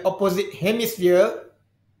in the opposite hemisphere,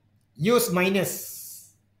 use minus.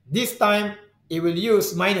 This time, it will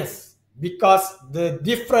use minus because the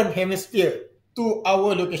different hemisphere to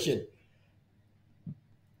our location.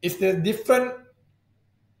 It's the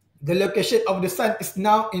location of the sun is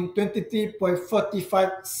now in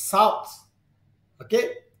 23.45 south.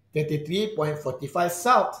 Okay, 23.45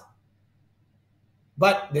 south.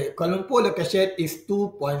 But the Kuala Lumpur location is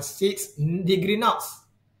 2.6 degree north.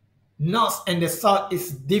 North and the south is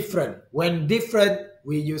different. When different,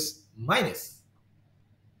 we use minus.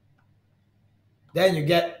 Then you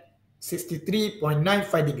get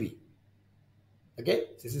 63.95 degree.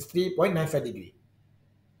 Okay, 63.95 degree.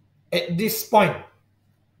 At this point,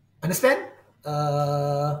 understand?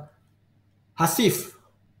 Hasif,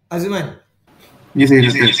 Azman. Yes.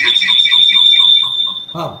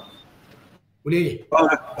 Faham? Boleh lagi? Faham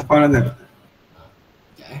tak?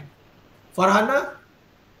 Farhana?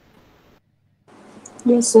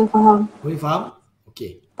 Yes, sir, faham. Boleh faham?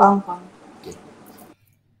 Okay. Faham. Okay.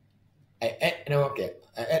 I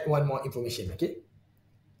add one more information, okay?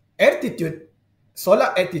 Altitude,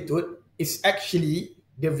 solar altitude is actually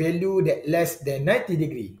the value that less than 90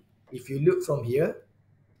 degree. If you look from here,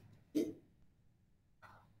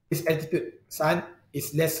 this altitude, sun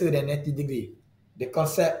is lesser than 90 degree. The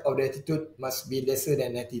concept of the altitude must be lesser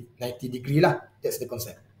than 90 degree lah. That's the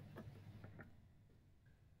concept.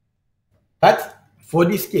 But for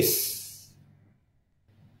this case,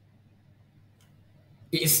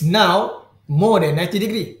 it is now more than 90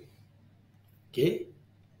 degree. Okay.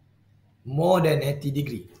 More than 90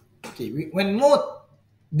 degree. Okay. When more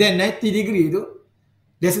than 90 degree tu,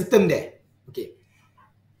 there's a term there. Okay.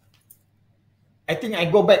 I think I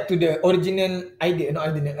go back to the original idea.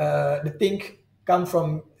 The thing come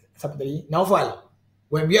from Naufal.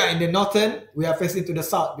 When we are in the northern, we are facing to the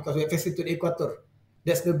south because we are facing to the equator.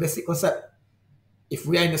 That's the basic concept. If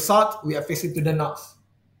we are in the south, we are facing to the north.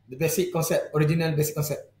 The basic concept, original basic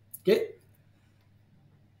concept. Okay.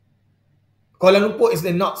 Kuala Lumpur is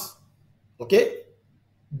the north. Okay.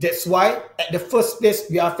 That's why at the first place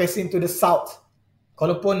we are facing to the south.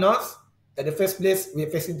 Kuala Lumpur north, at the first place we are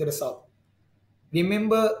facing to the south.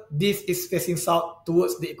 Remember, this is facing south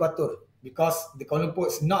towards the equator because the Kuala Lumpur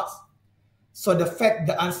is north. So the fact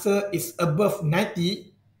the answer is above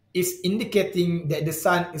 90 is indicating that the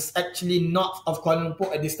sun is actually north of Kuala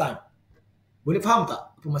Lumpur at this time. Boleh faham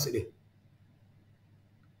tak apa maksud dia?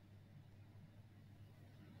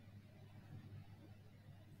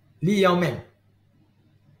 Lee Yao Meng,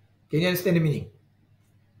 can you understand the meaning?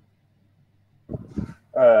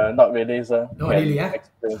 Not really, sir. Not really,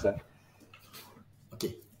 explain, sir.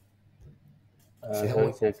 Okay.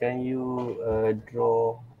 Sir, can you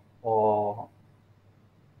draw or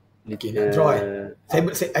okay, draw.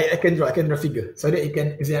 I can draw figure so that you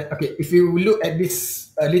can. Okay, if you look at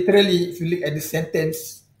this literally, if you look at this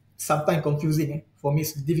sentence, sometimes confusing. For me,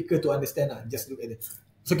 it's difficult to understand. Just look at it.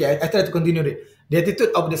 It's okay. I try to continue it. The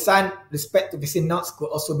altitude of the sun respect to facing north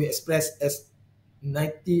could also be expressed as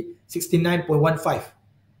 69.15.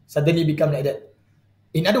 Suddenly become like that.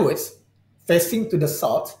 In other words, facing to the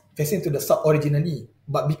south originally,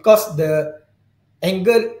 but because the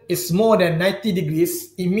angle is more than 90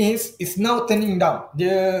 degrees, it means it's now turning down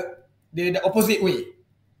the opposite way.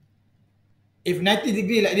 If 90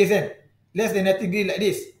 degree like this, less than 90 degree like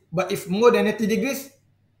this, but if more than 90 degrees,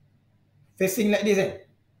 facing like this,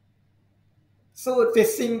 so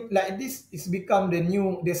facing like this is become the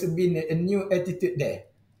new. There's been a new altitude there.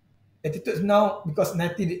 Altitude now because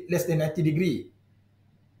less than 90 degree.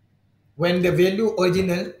 When the value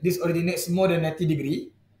original, this original is more than 90 degree,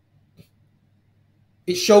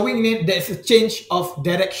 it's showing me there's a change of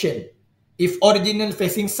direction. If original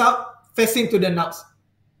facing south, facing to the north,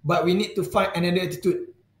 but we need to find another altitude.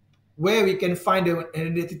 Where we can find another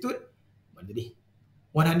altitude?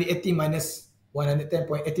 180 minus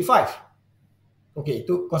 110.85. Okay,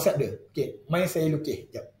 itu konsep dia. Okay, mari saya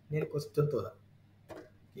lukis. Sekejap. Ni ada contoh tak?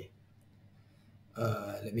 Okay.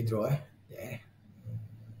 Let me draw. Yeah.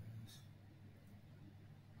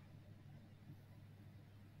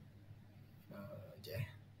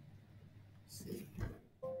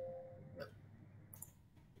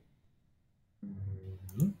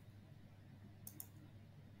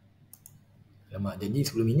 Lama janji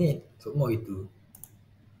 10 minit. Semua itu.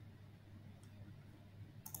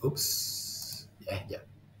 Oops. Sekejap.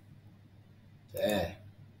 Okay.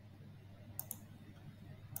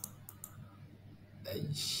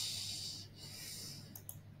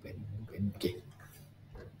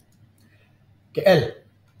 KL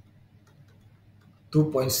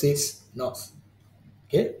 2.6 knots.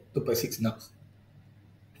 Okay, 2.6 knots.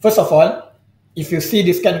 First of all, if you see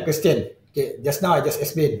this kind of question, okay, just now I just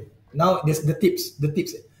explained. Now there's the tips.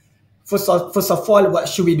 First of all, what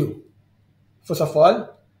should we do? First of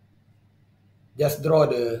all, just draw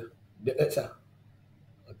the earth.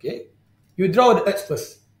 Okay, you draw the earth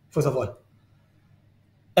first of all.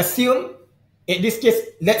 Assume, in this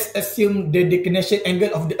case, let's assume the declination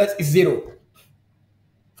angle of the earth is 0.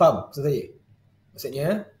 Faham maksud saya?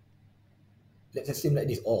 Maksudnya, let's assume like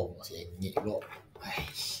this. Oh, maksudnya ni pula.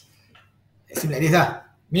 Assume like this lah.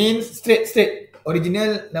 Means straight.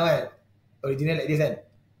 Original now kan? Original like this kan?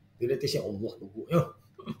 Dilatation, Allah pokoknya.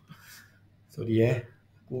 Sorry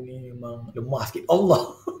aku ni memang lemah sikit.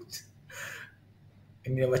 Allah.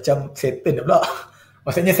 Ini macam Satan dah pula.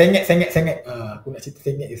 Maksudnya sengit. Aku nak cerita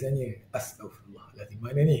sengit je sebenarnya. Astagfirullahaladzim.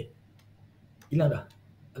 Mana ni? Hilang dah.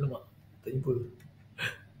 Alamak. Tak jumpa.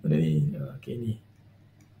 Mana ni? Okay ni.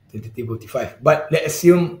 23.45. But let's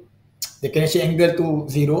assume the connection angle to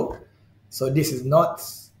 0. So this is north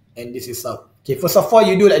and this is south. Okay, first of all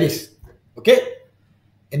you do like this. Okay?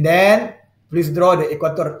 And then please draw the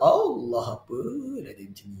equator. Allah, apa dah jadi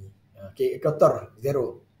macam ni. Okay, equator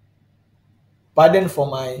 0. Pardon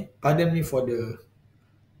me for the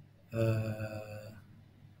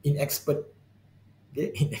inexpert.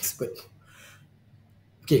 Okay, inexpert.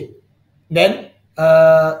 Okay. Then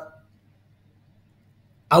our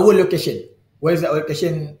location. Where is our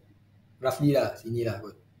location? Roughly lah, sini lah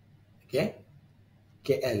kot. Okay.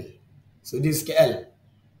 KL. So this is KL.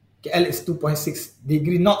 KL is 2.6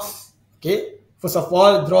 degree north. Okay. First of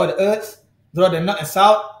all, draw the earth, draw the north and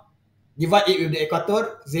south, divide it with the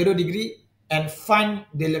equator, 0 degree, and find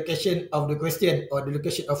the location of the question or the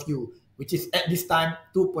location of you, which is at this time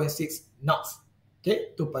 2.6 knots.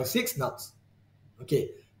 Okay, 2.6 knots.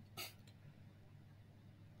 Okay.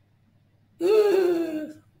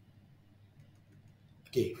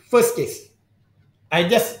 Okay, first case. I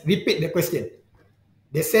just repeat the question.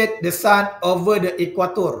 They said the sun over the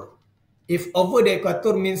equator. If over the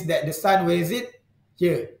equator means that the sun, where is it?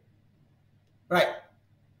 Here. Right.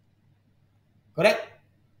 Correct?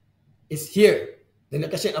 It's here. The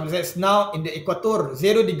location of the sun is now in the equator,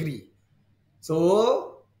 0 degree.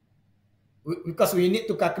 So, because we need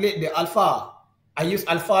to calculate the alpha, I use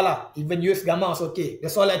alpha lah. Even use gamma is okay. The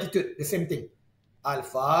solar altitude, the same thing.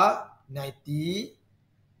 Alpha 90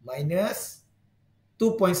 minus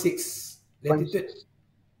 2.6 latitude.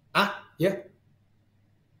 Yeah.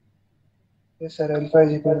 Yes, sir. Alpha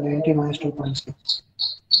is equal to 90 minus 2.6.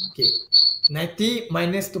 Okay. 90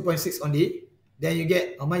 minus 2.6 only. Then you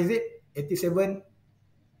get, how much is it? 87.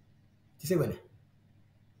 87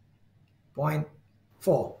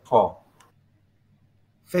 .4.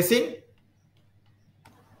 Facing?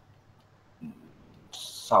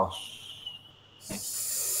 South.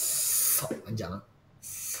 South panjang.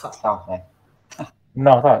 South.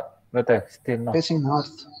 No, tak. Betul. Still no. Facing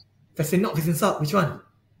north. Facing north, facing south. Which one?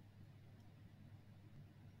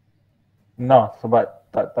 No, sebab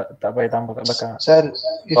tak payah tambah kat belakang. Sir,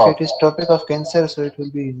 if it is Tropic of Cancer, so it will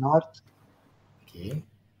be north. Okay.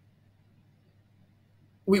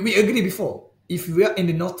 We agree before. If we are in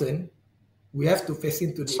the northern, we have to face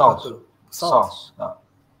into the equator. South.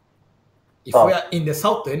 If we are in the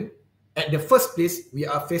southern, at the first place, we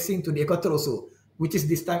are facing to the equator also, which is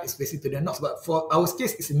this time is facing to the north. But for our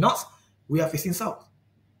case, it's north, we are facing south.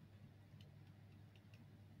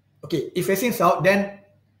 Okay, if facing south, then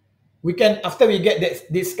we can, after we get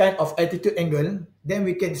this kind of altitude angle, then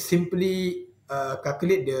we can simply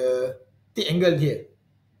calculate the T angle here.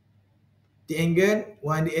 T angle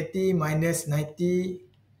 180 minus 90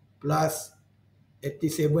 plus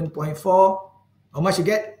 87.4. How much you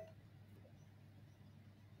get?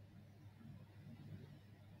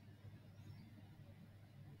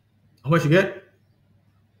 How much you get?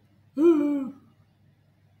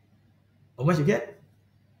 How much you get?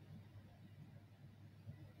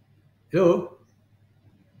 Hello?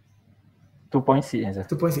 2.6 answer.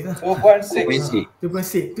 2.6 lah.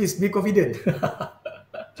 2.6. Please be confident.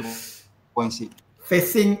 2.6.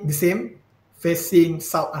 Facing the same. Facing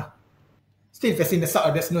south. Still facing the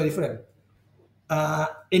south. There's no difference.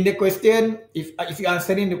 In the question, if you're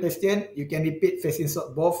answering the question, you can repeat facing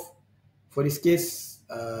south both. For this case,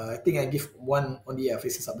 I think I give one on the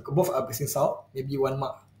facing south. Because both are facing south. Maybe 1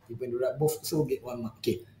 mark. Even though both also get 1 mark.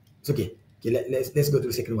 Okay. It's okay. Okay, let's go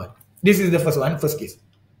to the second one. This is the first one, first case.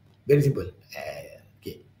 Very simple.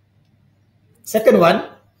 Okay. Second one,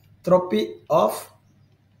 Tropic of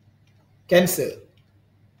Cancer.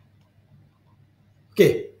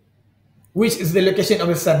 Okay. Which is the location of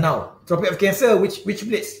the sun now? Tropic of Cancer, which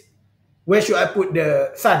place? Where should I put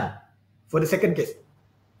the sun for the second case?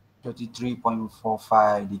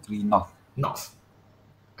 33.45 degree north. North.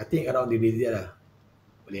 I think around the area lah.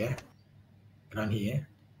 Boleh around here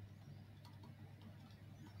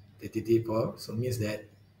 33 so means that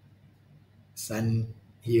sun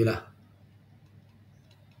here lah.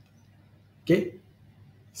 Okay,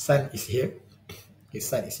 sun is here. Okay,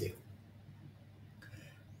 sun is here.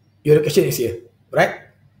 Your location is here,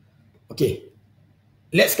 right? Okay,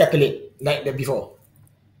 let's calculate like the before.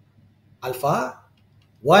 Alpha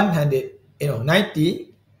 90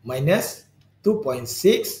 minus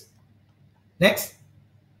 2.6. Next.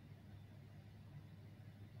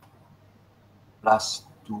 Plus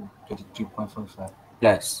 23.45.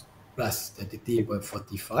 Plus. Plus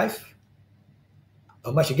 33.45.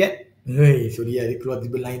 How much you get? Hei, sorry dia keluar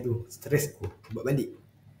tiba line tu. Stress aku. Buat balik.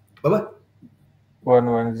 Berapa?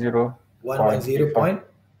 110.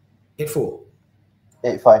 110.84.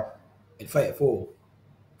 85.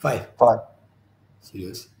 5.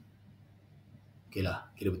 Serius? Okay lah,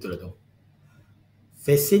 kira betul lah tu.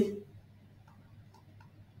 Facing?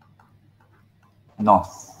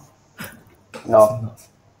 North. North.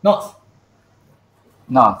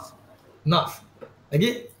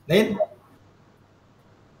 Lagi? Lain?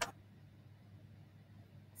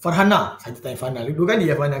 Farhana. Saya tanya Farhana. 2 kali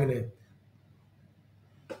ya Farhana kena.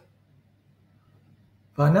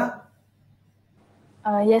 Farhana?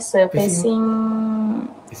 Yes sir, facing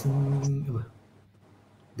apa?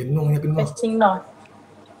 Denungnya kena.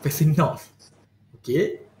 Facing north.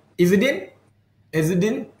 Okay. Izzuddin?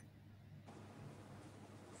 Facing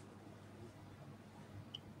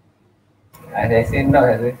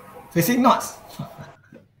north sir. Facing north.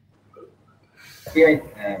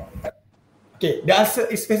 Okay, the answer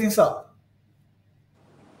is facing south.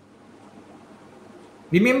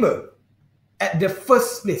 Remember, at the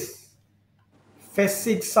first place,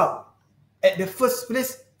 facing south. At the first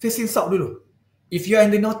place, facing south dulu. If you are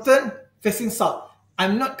in the northern, facing south.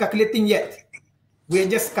 I'm not calculating yet. We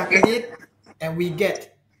just calculate and we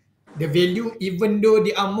get the value even though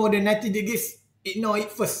they are more than 90 degrees. Ignore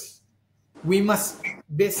it first. We must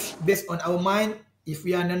based on our mind if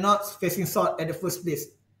we are not facing south at the first place.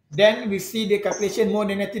 Then we see the calculation more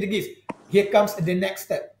than 90 degrees. Here comes the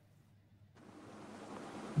next step.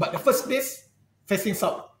 But the first place, facing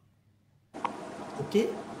south.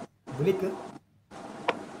 Okay? Boleh ke?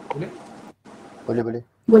 Boleh?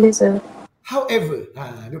 Boleh sir. However,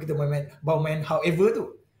 dulu kita main however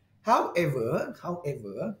tu. However,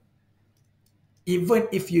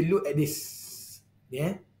 even if you look at this,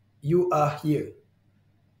 you are here.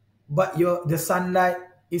 But the sunlight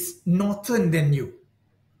is northern than you.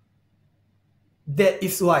 That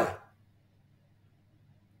is why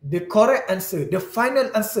the correct answer, the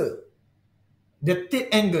final answer, the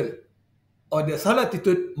third angle or the solar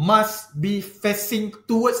altitude must be facing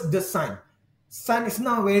towards the sun. Sun is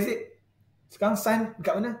now, where is it? Sekarang sun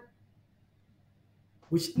dekat mana?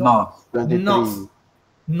 Which north?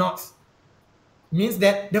 North. Means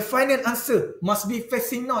that the final answer must be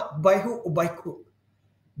facing north by hook or by crook.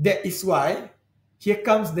 That is why here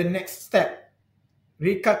comes the next step.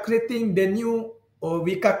 Recalculating the new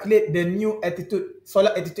altitude,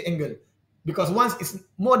 solar altitude angle. Because once it's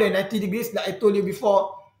more than 90 degrees, like I told you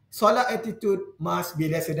before, solar altitude must be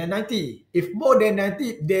lesser than 90. If more than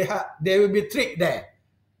 90, there will be trick there.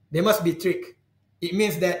 There must be trick. It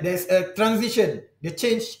means that there's a transition, the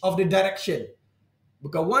change of the direction.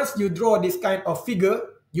 Because once you draw this kind of figure,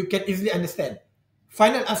 you can easily understand.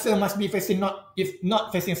 Final answer must be facing north, if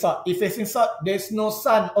not facing south. If facing south, there's no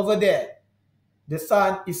sun over there. The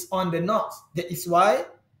sun is on the north. That is why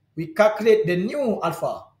we calculate the new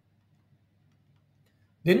alpha.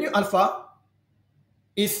 The new alpha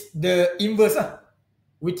is the inverse,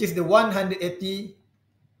 which is the 180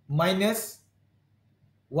 minus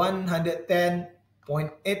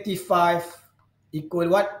 110.85 equal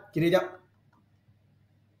what? Kira jap.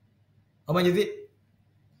 How much is it?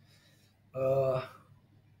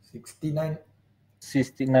 69.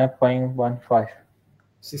 69.15.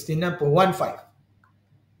 69.15.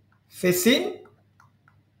 Facing?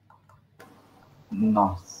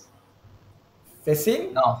 North.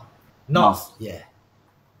 Facing? North. Yeah.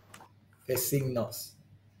 Facing north.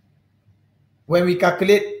 When we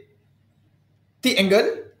calculate T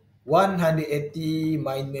angle, 180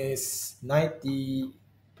 minus 90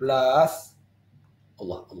 plus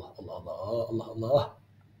Allah.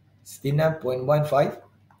 69.15.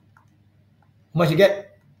 How much you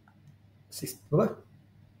get? Berapa?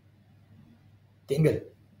 T angle.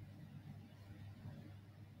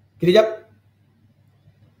 Kira jap.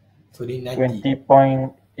 So di 90.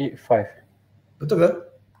 20.85. Betul ke?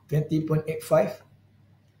 20.85.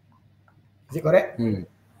 Is it correct?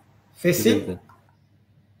 Facing?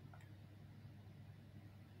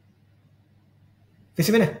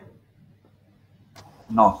 Facing mana?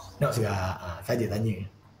 North. North juga. Saja tanya.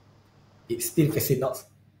 It's still facing north.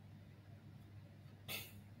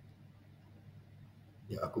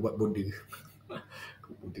 Ya, aku buat border.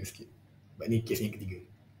 Aku border sikit. Sebab ni kes yang ketiga.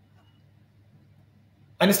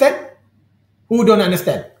 Understand? Who don't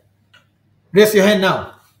understand? Raise your hand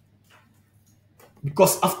now.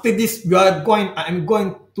 Because after this, I'm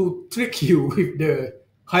going to trick you with the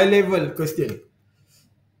high level question.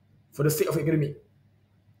 For the sake of academic.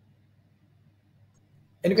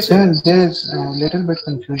 Any question? Sir, there's a little bit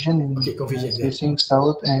confusion in confusion, facing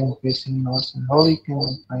south and facing north. And how we can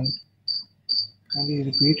find? Can we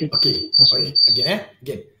repeat it? Okay.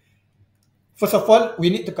 Again. First of all,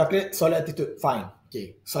 we need to calculate solar altitude. Fine.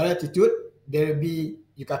 Okay. Solar altitude, there will be,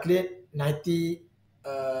 you calculate 90,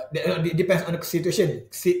 it depends on the situation.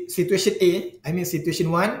 Situation A, I mean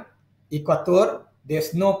situation 1, equator,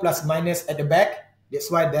 there's no plus minus at the back.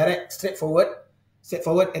 That's why direct, straightforward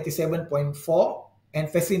 87.4 and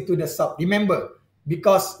facing to the south. Remember,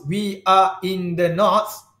 because we are in the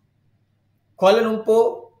north, Kuala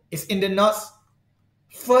Lumpur is in the north.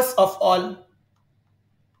 First of all,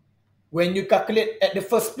 when you calculate at the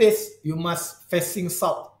first place, you must facing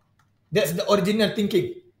south. That's the original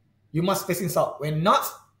thinking. You must facing south. When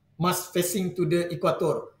north, must facing to the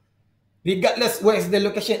equator. Regardless where is the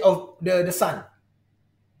location of the sun.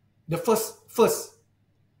 The first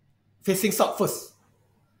facing south first.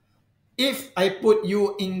 If I put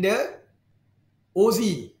you in the OZ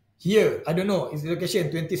here, I don't know, is the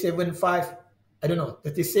location 27.5, I don't know,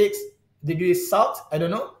 36 degrees south, I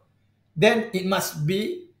don't know. Then it must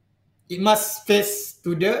face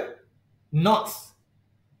to the north.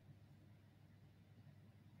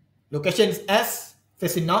 Location S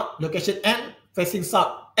facing north, location N facing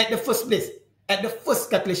south at the first place, at the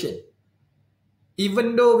first calculation.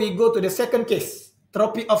 Even though we go to the second case,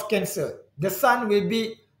 Tropic of Cancer, the sun will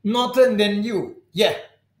be northern than you. Yeah,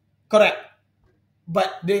 correct.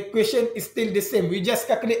 But the equation is still the same. We just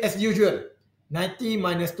calculate as usual. 90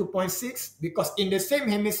 minus 2.6, because in the same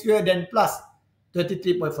hemisphere, then plus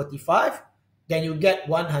 33.45, then you get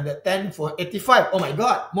 110 for 85. Oh my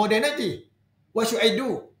God, more than 90. What should I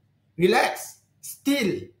do? Relax.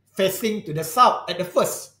 Still facing to the south at the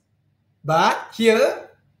first. But here,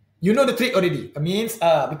 you know the trick already. It means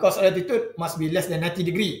because altitude must be less than 90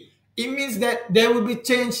 degree. It means that there will be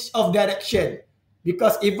change of direction.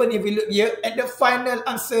 Because even if we look here at the final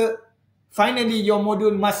answer, finally your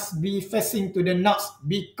module must be facing to the north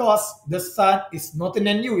because the sun is northern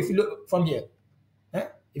than you if you look from here.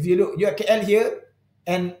 If you look, you are KL here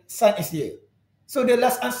and sun is here. So the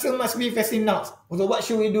last answer must be facing north. So what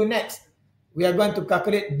should we do next? We are going to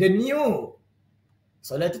calculate the new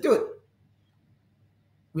solar altitude.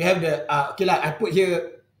 We have the, I put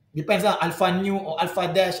here, depends on alpha nu or alpha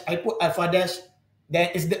dash. I put alpha dash, then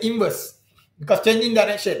it's the inverse because changing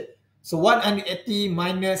direction. So 180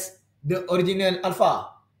 minus the original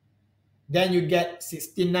alpha. Then you get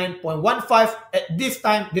 69.15. At this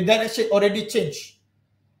time, the direction already changed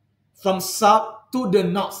from south to the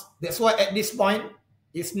north. That's why at this point,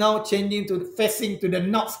 it's now changing to facing to the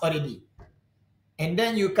north already. And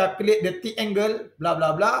then you calculate the T angle, blah,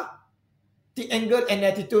 blah, blah. T angle and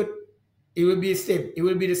altitude, it will be the same. It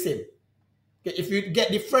will be the same. Okay, if you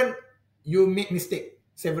get different, you make mistake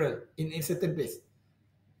several in certain place.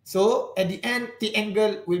 So at the end, T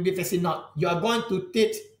angle will be facing north. You are going to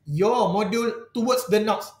take your module towards the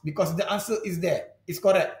north because the answer is there. It's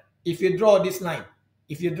correct. If you draw this line,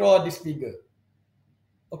 if you draw this figure.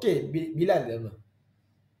 Okay, Bilal.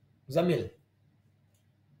 Zamil.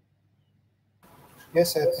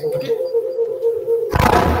 Yes, sir. Thank you.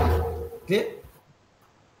 Clear?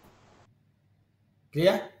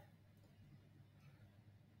 Clear?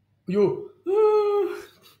 You.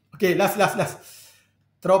 Okay, last.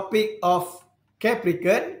 Tropic of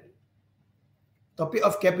Capricorn. Tropic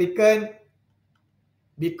of Capricorn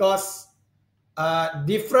because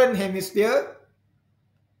different hemisphere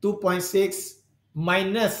 2.6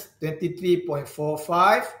 minus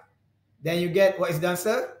 23.45. Then you get what is the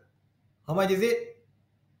answer? How much is it?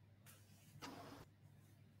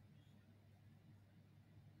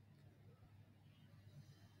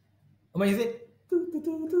 How much is it?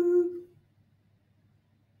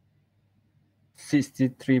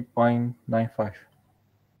 63.95.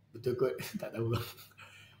 Betul kot? Tak tahu.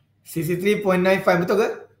 63.95 betul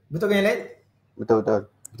ke? Betul ke yang lain?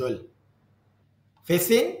 Betul.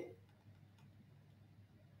 Facing?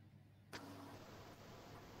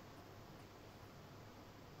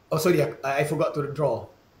 Oh sorry, I forgot to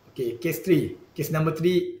draw. Okay, case 3. Case number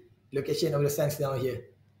 3, location of the sun is down here.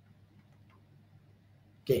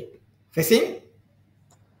 Okay. Facing?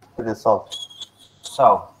 To the south.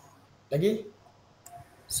 South. Lagi?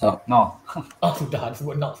 South. North. Oh, sudah.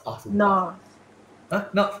 Disebut north. Ah, sudah. No. Huh?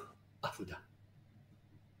 North? Ah, sudah.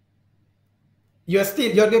 You are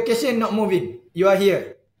still, your location not moving. You are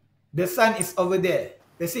here. The sun is over there.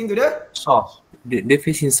 Facing to the? South. Dia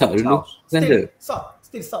facing south dulu. Kan Still tak? south.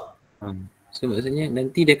 Still south. So maksudnya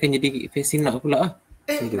nanti dia akan jadi facing north pula lah.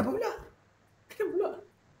 Kenapa pula?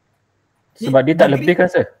 Sebab dia tak lebih kan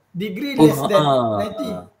sir? Degree less than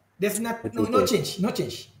 90. There's no change. No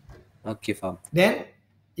change. Okay, faham. Then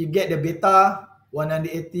you get the beta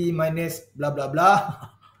 180 minus blah blah blah.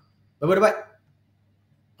 Berapa dapat?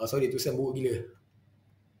 Oh sorry, tulisan buruk gila.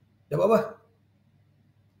 Dapat apa?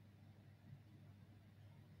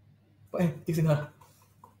 Apa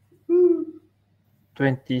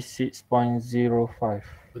 26.05.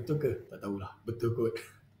 Betul ke? Tak tahulah. Betul kot.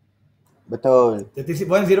 Betul.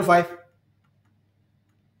 36.05.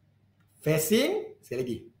 Facing, sekali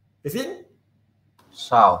lagi. Facing?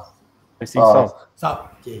 South. Facing south.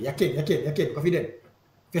 South. Okay, yakin, confident.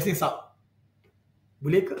 Facing south.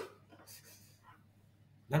 Boleh ke?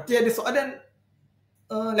 Nanti ada soalan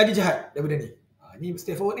lagi jahat daripada ni. Ni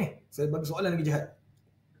straightforward ni. Saya bagi soalan lagi jahat.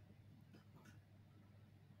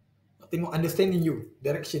 Nak tengok understanding you,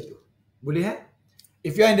 direction tu. Boleh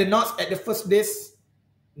If you are in the north at the first place,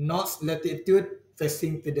 north latitude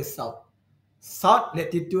facing to the south. South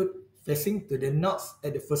latitude facing to the north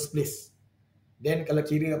at the first place. Then kalau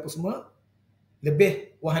kira apa semua,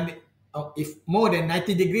 lebih 100, if more than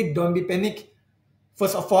 90 degree, don't be panic.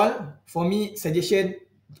 First of all, for me, suggestion,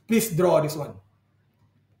 please draw this one.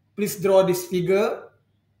 Please draw this figure.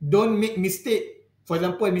 Don't make mistake. For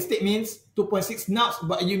example, mistake means 2.6 knots,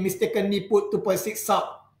 but you mistakenly put 2.6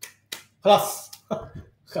 south.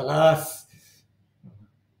 Khalas.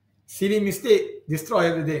 Silly mistake, destroy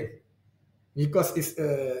everything. Because it's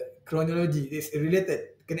a chronology, it's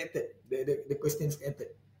related, connected. The question is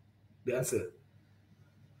connected. The answer.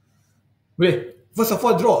 Boleh. First of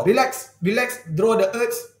all, draw. Relax. Draw the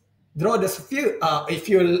earth. Draw the sphere. If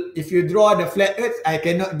you draw the flat earth, I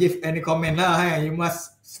cannot give any comment lah. You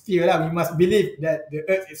must sphere lah. We must believe that the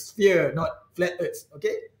earth is sphere, not flat earth.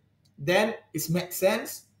 Okay. Then it makes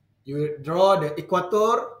sense. You draw the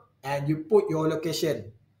equator and you put your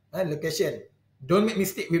location. Location. Don't make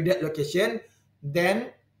mistake with that location.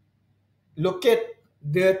 Then locate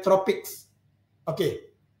the tropics.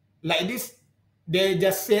 Okay. Like this, they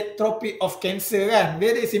just said Tropic of Cancer kan.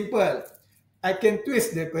 Very simple. I can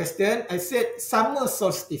twist the question. I said summer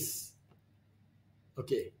solstice.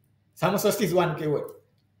 Okay. Summer solstice one keyword.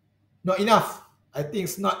 Not enough. I think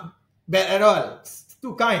it's not bad at all. It's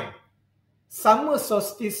too kind. Summer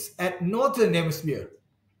solstice at northern hemisphere.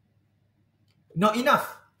 Not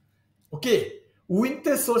enough. Okay.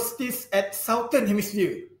 Winter solstice at southern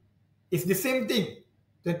hemisphere. It's the same thing.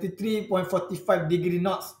 23.45 degree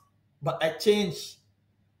knots. But I changed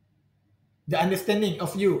the understanding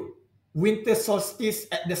of you. Winter solstice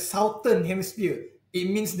at the southern hemisphere. It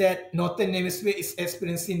means that northern hemisphere is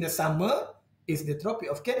experiencing the summer. Is the Tropic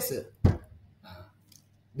of Cancer.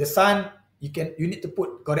 The sun, you need to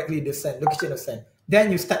put correctly the sun, location of sun.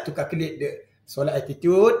 Then you start to calculate the solar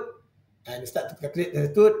altitude, and you start to calculate the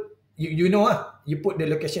altitude. You know you put the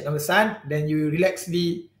location of the sun, then you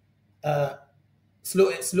relaxly,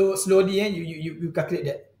 slowly, and you calculate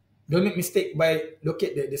that. Don't make mistake by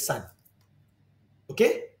locate the sun.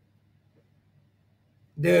 Okay?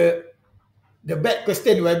 The bad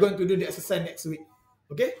question, we are going to do the exercise next week.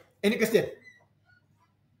 Okay? Any question?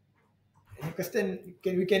 Any question?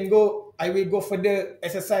 We can go. I will go further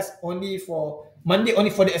exercise only for Monday, only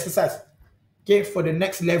for the exercise. Okay, for the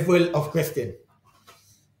next level of question.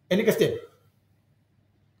 Any question?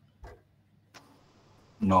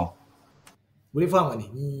 No. Boleh faham tak ni?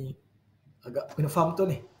 Ni agak kena faham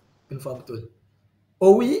betul ni. Kena faham betul.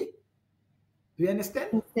 Owi? Do you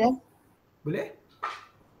understand? Betul. Boleh?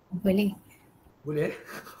 Boleh. Boleh?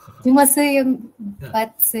 Cuma saya yang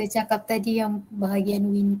saya cakap tadi yang bahagian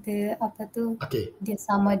winter apa tu, dia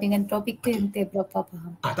sama dengan tropik tu, entah berapa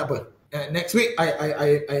faham. Tak apa. Next week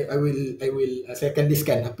I will saya akan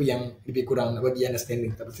diskan apa yang lebih kurang nak bagi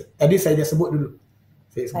understanding. Tadi saya dah sebut dulu.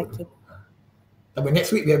 Saya sebut dulu. Tapi next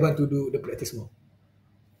week we are going to do the practice more.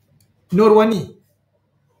 Nurwani.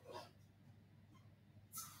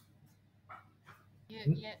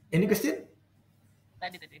 Any question? Tak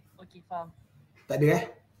ada. Okay, faham. Tak ada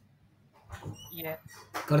Ya.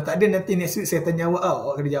 Kalau tak ada nanti next week saya tanya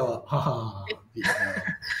awak kena jawab.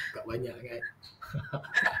 Tak banyak kan.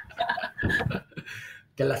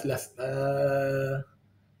 Okay, last.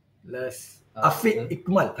 Last. Afiq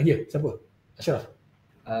Ikmal. Ya, siapa? Ashraf.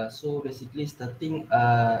 So basically starting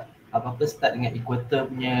apa-apa start dengan equator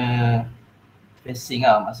punya facing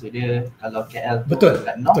lah. Maksud dia kalau KL tu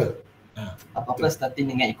dekat north, apa-apa starting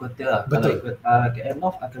dengan equator lah. Betul. Kalau KL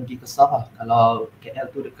north akan pergi ke south lah. Kalau KL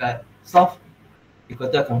tu dekat south,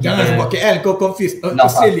 equator akan pergi Jangan sebut KL, kau confuse.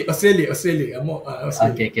 Australia.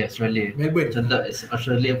 Okay, Australia. Melbourne. Contoh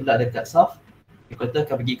Australia pula dekat south, equator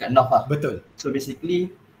akan pergi kat north lah. Betul. So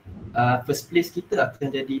basically first place kita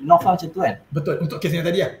akan jadi north lah macam tu kan? Betul. Untuk kes yang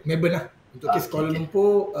tadi lah, Melbourne lah. Untuk kes Kuala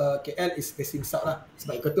Lumpur, KL is facing south lah.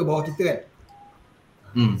 Sebab equator bawah kita kan.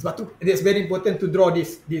 Sebab tu, it's very important to draw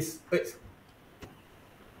this earth.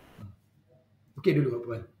 Okay dulu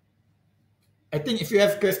Puan. I think if you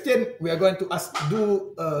have question, we are going to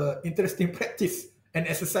do interesting practice and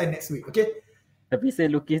exercise next week, okay? Tapi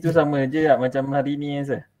saya lukis tu sama je lah macam hari ni kan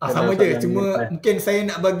sir. Sama je, cuma mungkin saya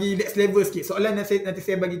nak bagi next level sikit. Soalan nanti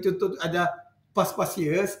saya bagi contoh tu ada past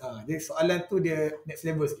years. Dia soalan tu dia next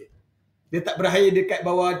level sikit. Dia tak berakhir dekat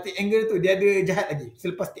bawah tick angle tu, dia ada jahat lagi.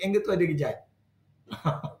 Selepas tick angle tu ada jahat.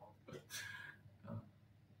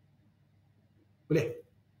 Boleh?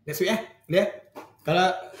 Next week boleh? Kalau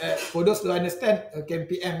for those to understand, can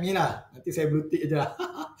PM me lah. Nanti saya blue tick je lah.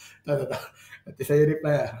 tak. Nanti saya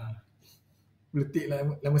reply lah. Blue tick lah,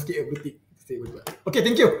 lama sikit blue tick. Okay,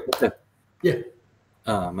 thank you. Ya.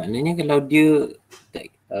 Maknanya kalau dia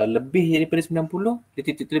lebih daripada 90, dia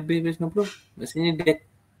titik lebih daripada 90, maksudnya dia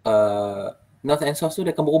north and south tu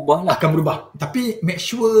dia akan berubah lah. Akan berubah. Tapi make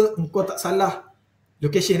sure engkau tak salah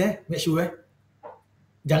location make sure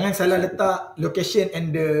jangan salah letak location and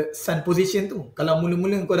the sun position tu. Kalau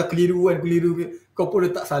mula-mula kau dah keliru, kau pun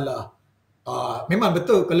letak salah. Memang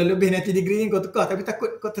betul kalau lebih 90 degree kau tukar, tapi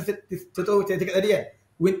takut kau contoh saya cakap tadi kan,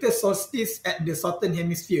 winter solstice at the southern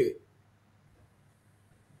hemisphere.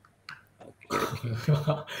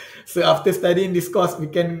 So after studying this course, we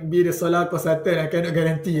can be the solar consultant. I cannot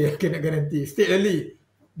guarantee. Stay early.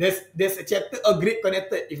 There's a chapter of grid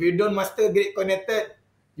connected. If you don't master grid connected,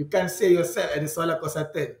 you can't say yourself as the solar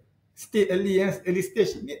consultant. Stay early, early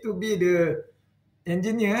stage. You need to be the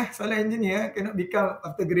engineer, solar engineer. Cannot become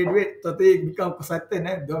after graduate, totally become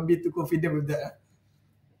consultant. Don't be too confident with that.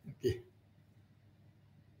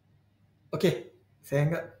 Okay. Saya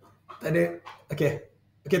anggap tak ada. Okay,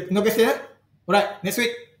 no question. Alright, next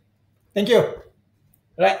week. Thank you.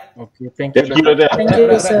 Right. Okay, thank you. Thank you, Doctor. Thank you,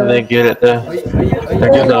 sir. Thank you, Doctor.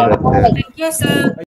 Thank you, sir.